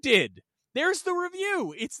 You did. There's the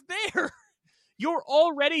review. It's there. You're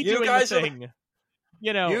already doing the thing.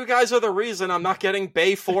 You know, you guys are the reason I'm not getting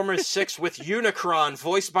Bayformers 6 with Unicron,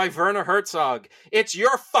 voiced by Werner Herzog. It's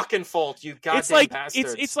your fucking fault, you goddamn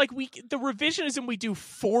bastards. It's like the revisionism we do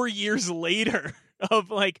 4 years later of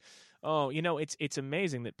like, oh, you know, it's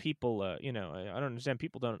amazing that people, you know, I don't understand.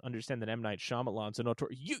 People don't understand that M. Night Shyamalan's a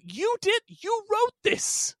notorious. You did. You wrote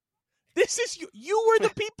this. This is you. You were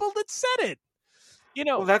the people that said it. You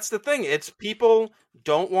know, well, that's the thing. It's people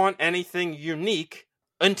don't want anything unique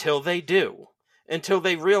until they do. Until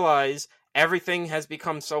they realize everything has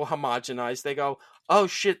become so homogenized. They go, oh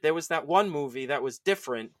shit, there was that one movie that was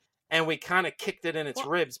different, and we kind of kicked it in its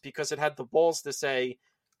ribs because it had the balls to say,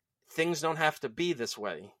 things don't have to be this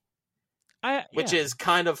way. which is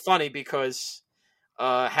kind of funny because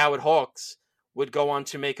Howard Hawks would go on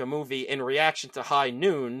to make a movie in reaction to High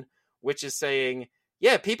Noon, which is saying,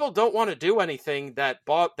 yeah, people don't want to do anything that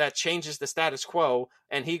changes the status quo.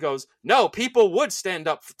 And he goes, no, people would stand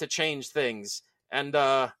up to change things. And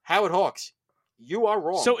Howard Hawks, you are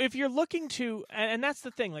wrong. So if you're looking to, and that's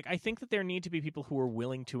the thing, like I think that there need to be people who are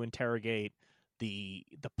willing to interrogate the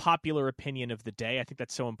popular opinion of the day. I think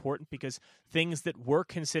that's so important because things that were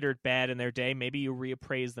considered bad in their day, maybe you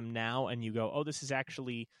reappraise them now and you go, oh, this is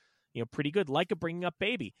actually, pretty good. Like a Bringing Up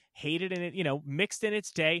Baby, hated in it, mixed in its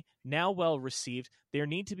day, now well received. There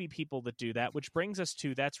need to be people that do that, which brings us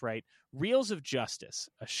to, that's right, Reels of Justice,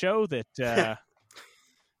 a show that.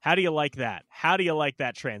 How do you like that? How do you like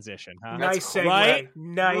that transition? Huh? Nice segue. Right?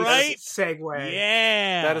 Nice segue.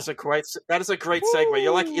 Yeah. That is a great segue.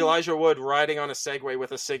 You're like Elijah Wood riding on a Segway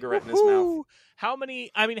with a cigarette in his mouth. How many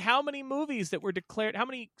movies that were declared, how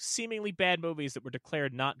many seemingly bad movies that were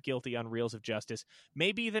declared not guilty on Reels of Justice?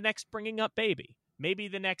 Maybe the next Bringing Up Baby. Maybe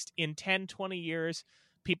the next, in 10, 20 years,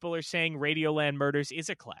 people are saying Radioland Murders is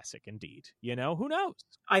a classic indeed. Who knows?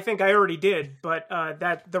 I think I already did, but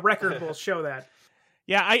that the record will show that.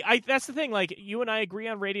 Yeah, I that's the thing. Like, you and I agree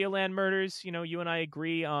on Radioland Murders. You and I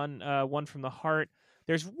agree on One from the Heart.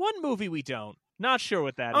 There's one movie we don't. Not sure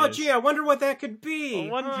what that is. Oh, gee, I wonder what that could be.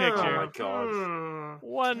 One picture. Oh, my God.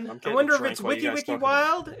 One. I wonder if it's Wiki Wiki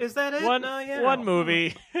Wild. Is that it? One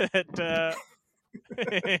movie that...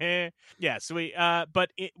 yeah, so we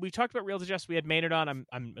talked about Reels of Justice. We had Maynard on.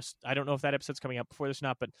 I don't know if that episode's coming out before this or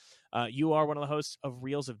not, but you are one of the hosts of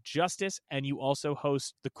Reels of Justice, and you also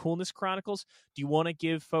host the Coolness Chronicles. Do you want to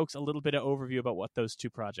give folks a little bit of overview about what those two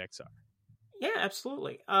projects are? Yeah,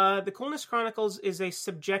 absolutely. The Coolness Chronicles is a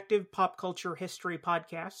subjective pop culture history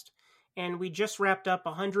podcast, and we just wrapped up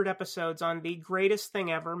 100 episodes on the greatest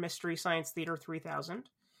thing ever, Mystery Science Theater 3000,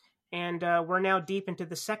 and we're now deep into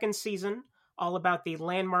the second season, all about the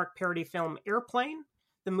landmark parody film Airplane,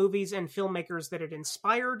 the movies and filmmakers that it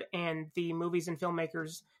inspired, and the movies and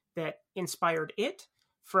filmmakers that inspired it,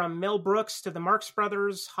 from Mel Brooks to the Marx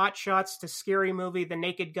Brothers, Hot Shots to Scary Movie, The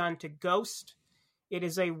Naked Gun to Ghost. It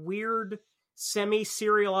is a weird,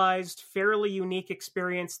 semi-serialized, fairly unique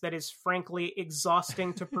experience that is frankly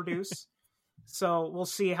exhausting to produce. So we'll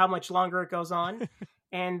see how much longer it goes on.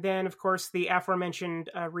 And then, of course, the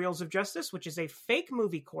aforementioned Reels of Justice, which is a fake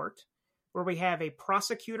movie court, where we have a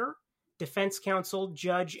prosecutor, defense counsel,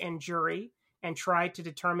 judge, and jury, and try to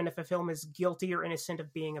determine if a film is guilty or innocent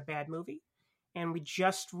of being a bad movie. And we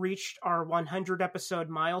just reached our 100-episode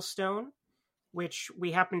milestone, which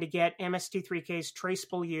we happen to get MST3K's Trace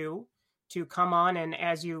Beaulieu to come on and,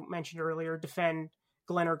 as you mentioned earlier, defend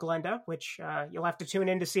Glenn or Glenda, which you'll have to tune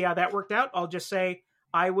in to see how that worked out. I'll just say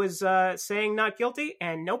I was saying not guilty,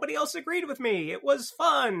 and nobody else agreed with me. It was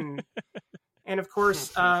fun. And of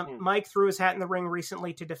course, Mike threw his hat in the ring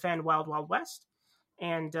recently to defend Wild Wild West.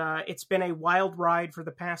 And it's been a wild ride for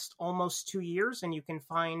the past almost 2 years. And you can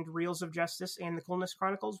find Reels of Justice and the Coolness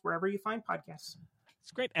Chronicles wherever you find podcasts.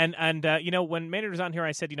 It's great. And when Maynard was on here,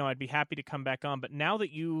 I said, I'd be happy to come back on. But now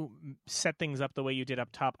that you set things up the way you did up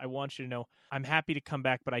top, I want you to know I'm happy to come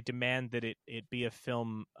back, but I demand that it be a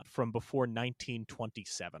film from before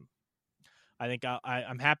 1927. I think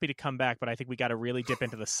I'm happy to come back, but I think we got to really dip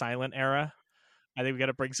into the silent era. I think we got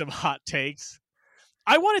to bring some hot takes.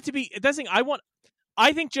 I want it to be,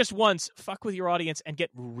 I think just once, fuck with your audience and get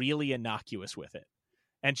really innocuous with it.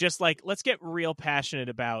 And just like, let's get real passionate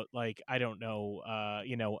about, like, I don't know,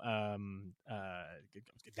 now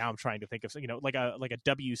I'm trying to think of, like a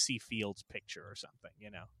W.C. Fields picture or something,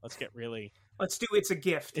 let's get really. Let's do It's a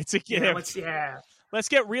Gift. It's a gift. Let's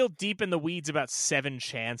get real deep in the weeds about Seven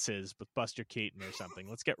Chances with Buster Keaton or something.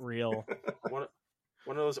 Let's get real.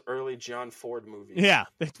 One of those early John Ford movies. Yeah,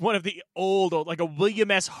 it's one of the old, like a William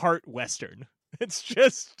S. Hart Western. It's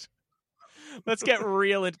just, let's get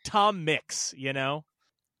real. And Tom Mix,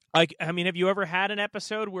 Like, I mean, have you ever had an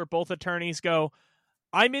episode where both attorneys go,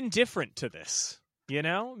 I'm indifferent to this?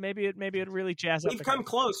 Maybe it really jazz up. We've come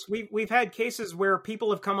close. We've had cases where people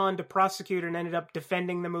have come on to prosecute and ended up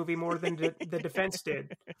defending the movie more than the defense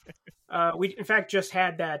did. We, in fact, just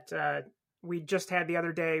had that. We just had the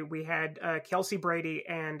other day, we had Kelsey Brady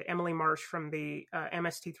and Emily Marsh from the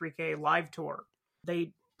MST3K live tour.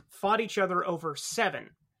 They fought each other over Seven.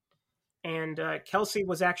 And Kelsey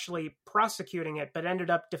was actually prosecuting it, but ended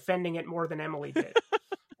up defending it more than Emily did.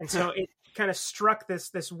 And so it kind of struck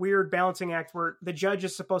this weird balancing act where the judge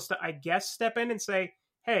is supposed to, I guess, step in and say,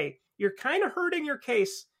 hey, you're kind of hurting your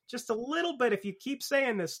case just a little bit if you keep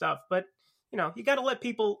saying this stuff. But, you got to let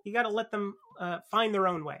them find their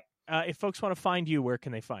own way. If folks want to find you, where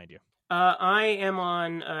can they find you? I am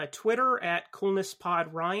on Twitter at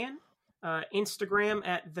CoolnessPodRyan, Instagram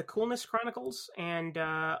at The Coolness Chronicles, and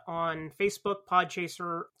on Facebook,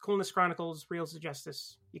 Podchaser, Coolness Chronicles, Reels of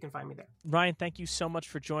Justice. You can find me there. Ryan, thank you so much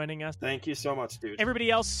for joining us. Thank you so much, dude.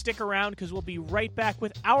 Everybody else, stick around because we'll be right back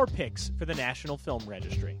with our picks for the National Film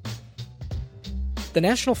Registry. The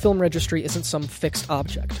National Film Registry isn't some fixed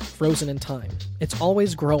object, frozen in time. It's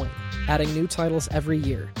always growing, adding new titles every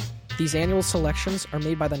year. These annual selections are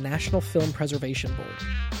made by the National Film Preservation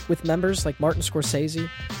Board, with members like Martin Scorsese,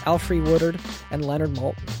 Alfre Woodard, and Leonard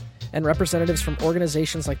Maltin, and representatives from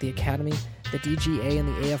organizations like the Academy, the DGA, and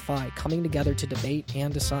the AFI coming together to debate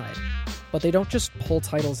and decide. But they don't just pull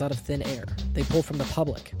titles out of thin air. They pull from the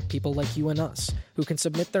public, people like you and us, who can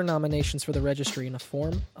submit their nominations for the registry in a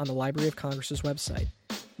form on the Library of Congress's website.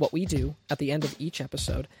 What we do, at the end of each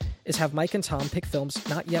episode, is have Mike and Tom pick films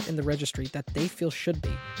not yet in the registry that they feel should be,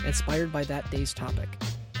 inspired by that day's topic.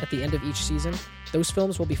 At the end of each season, those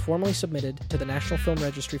films will be formally submitted to the National Film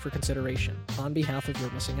Registry for consideration, on behalf of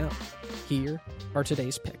You're Missing Out. Here are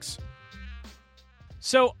today's picks.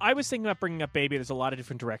 So I was thinking about bringing up Baby. There's a lot of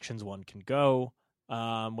different directions one can go,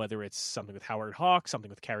 whether it's something with Howard Hawks, something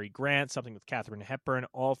with Cary Grant, something with Katharine Hepburn.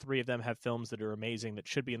 All three of them have films that are amazing that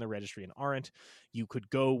should be in the registry and aren't. You could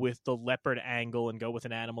go with the leopard angle and go with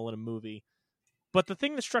an animal in a movie. But the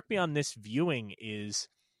thing that struck me on this viewing is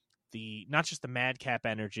not just the madcap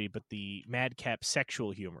energy, but the madcap sexual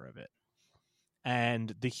humor of it.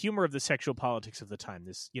 And the humor of the sexual politics of the time.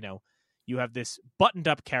 You have this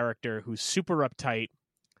buttoned-up character who's super uptight,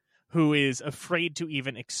 who is afraid to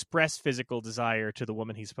even express physical desire to the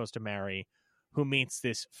woman he's supposed to marry, who meets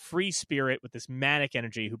this free spirit with this manic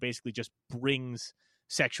energy who basically just brings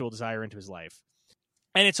sexual desire into his life.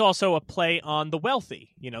 And it's also a play on the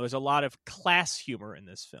wealthy. There's a lot of class humor in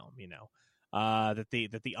this film, that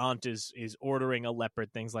the aunt is ordering a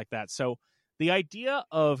leopard, things like that. So the idea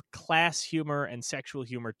of class humor and sexual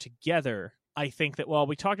humor together, I think that,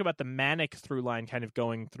 we talked about the manic through line kind of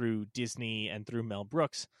going through Disney and through Mel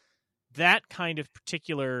Brooks. That kind of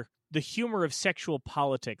particular, the humor of sexual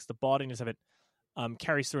politics, the bawdiness of it,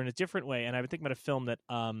 carries through in a different way. And I would think about a film that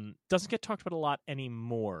doesn't get talked about a lot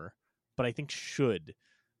anymore, but I think should,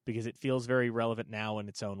 because it feels very relevant now in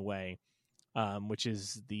its own way, which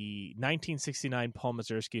is the 1969 Paul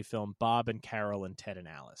Mazursky film Bob and Carol and Ted and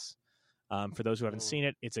Alice. For those who haven't seen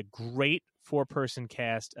it, it's a great four-person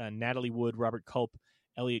cast: Natalie Wood, Robert Culp,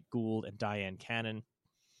 Elliot Gould, and Diane Cannon.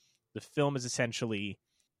 The film is essentially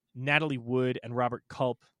Natalie Wood and Robert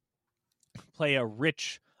Culp play a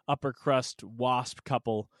rich upper-crust WASP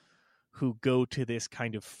couple who go to this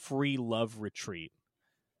kind of free love retreat,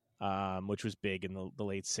 which was big in the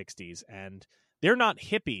late 60s. And they're not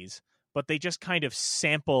hippies, but they just kind of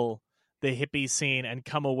sample the hippie scene and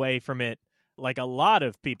come away from it like a lot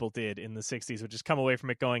of people did in the 60s, which is come away from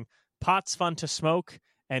it going, pot's fun to smoke,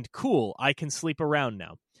 and cool, I can sleep around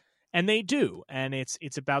now. And they do, and it's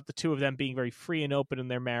about the two of them being very free and open in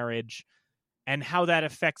their marriage, and how that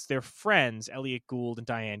affects their friends, Elliot Gould and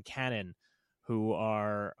Diane Cannon, who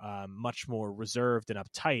are much more reserved and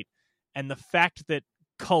uptight. And the fact that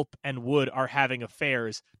Culp and Wood are having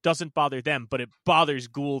affairs doesn't bother them, but it bothers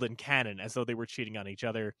Gould and Cannon as though they were cheating on each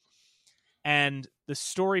other. And the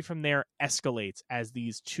story from there escalates as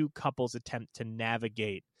these two couples attempt to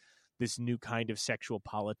navigate this new kind of sexual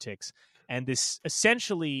politics and this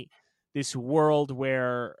essentially this world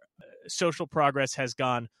where social progress has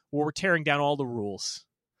gone, well, we're tearing down all the rules.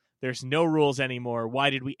 There's no rules anymore. Why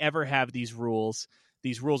did we ever have these rules?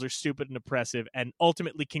 These rules are stupid and oppressive, and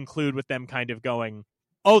ultimately conclude with them kind of going,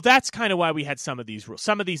 oh, that's kind of why we had some of these rules.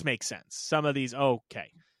 Some of these make sense. Some of these,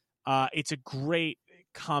 okay. It's a great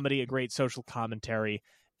comedy, a great social commentary,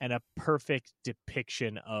 and a perfect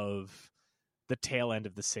depiction of the tail end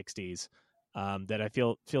of the 60s that I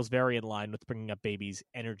feel feels very in line with Bringing Up Baby's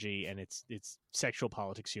energy and its sexual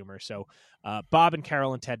politics humor. So Bob and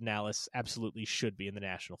Carol and Ted and Alice absolutely should be in the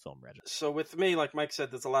National Film Registry. So with me, like Mike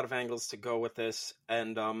said, there's a lot of angles to go with this,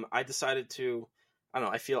 and I decided to,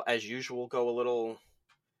 I feel as usual,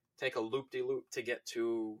 take a loop-de-loop to get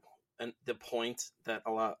to the point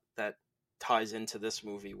that ties into this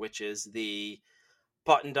movie, which is the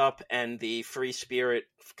buttoned up and the free spirit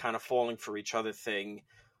kind of falling for each other thing.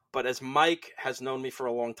 But as Mike has known me for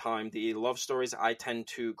a long time, the love stories I tend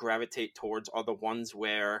to gravitate towards are the ones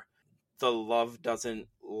where the love doesn't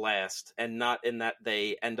last, and not in that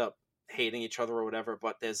they end up hating each other or whatever,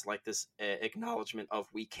 but there's like this acknowledgement of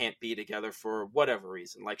we can't be together for whatever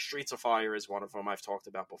reason. Like Streets of Fire is one of them I've talked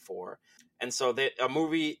about before. And so a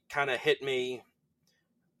movie kind of hit me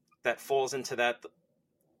that falls into that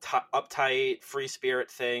uptight free spirit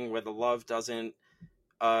thing where the love doesn't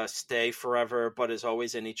stay forever, but is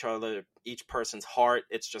always in each person's heart.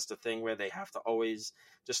 It's just a thing where they have to always,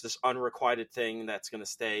 just this unrequited thing that's going to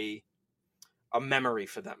stay a memory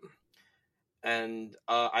for them. And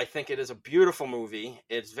I think it is a beautiful movie.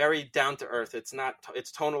 It's very down to earth. It's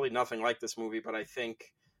tonally nothing like this movie, but I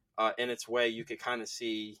think in its way you could kind of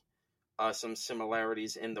see some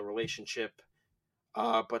similarities in the relationship.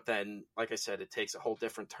 But then, like I said, it takes a whole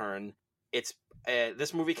different turn.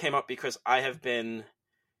 This movie came up because I have been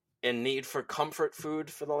in need for comfort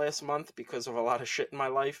food for the last month because of a lot of shit in my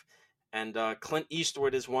life. And Clint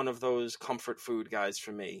Eastwood is one of those comfort food guys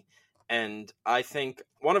for me. And I think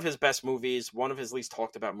one of his best movies, one of his least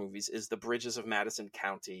talked about movies, is The Bridges of Madison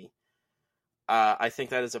County. I think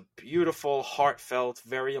that is a beautiful, heartfelt,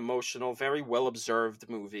 very emotional, very well-observed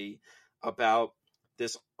movie about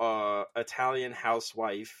this Italian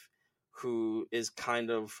housewife who is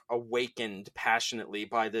kind of awakened passionately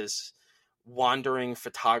by this wandering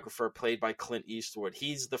photographer played by Clint Eastwood.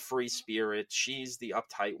 He's the free spirit. She's the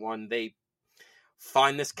uptight one. They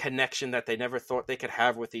find this connection that they never thought they could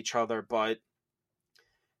have with each other, but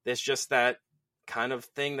there's just that kind of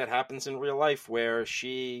thing that happens in real life where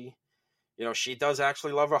she does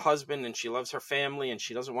actually love her husband and she loves her family and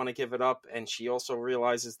she doesn't want to give it up. And she also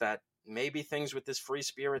realizes that maybe things with this free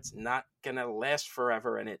spirit's not going to last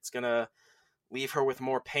forever and it's going to leave her with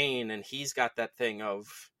more pain. And he's got that thing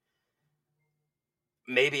of,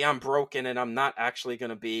 maybe I'm broken and I'm not actually going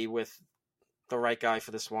to be with the right guy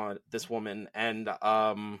for this woman. And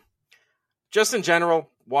just in general,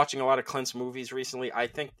 watching a lot of Clint's movies recently, I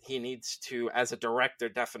think he needs to, as a director,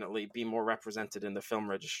 definitely be more represented in the film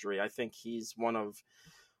registry. I think he's one of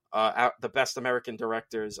the best American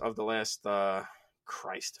directors of the last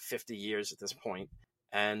 50 years at this point.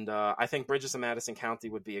 And I think Bridges of Madison County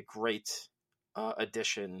would be a great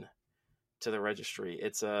addition to the registry.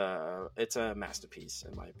 It's a masterpiece,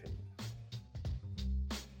 in my opinion.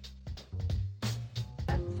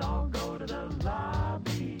 Let's all go to the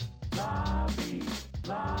lobby.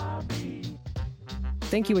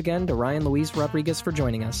 Thank you again to Ryan Luis Rodriguez for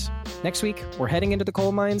joining us. Next week, we're heading into the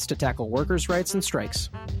coal mines to tackle workers' rights and strikes.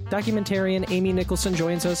 Documentarian Amy Nicholson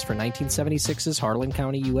joins us for 1976's Harlan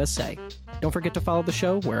County, USA. Don't forget to follow the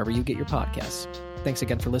show wherever you get your podcasts. Thanks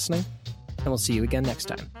again for listening, and we'll see you again next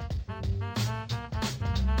time.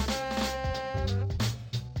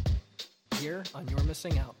 Here on You're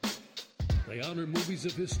Missing Out. They honor movies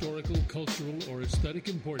of historical, cultural, or aesthetic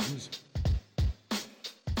importance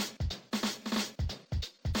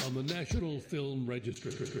on the National Film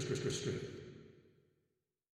Registry.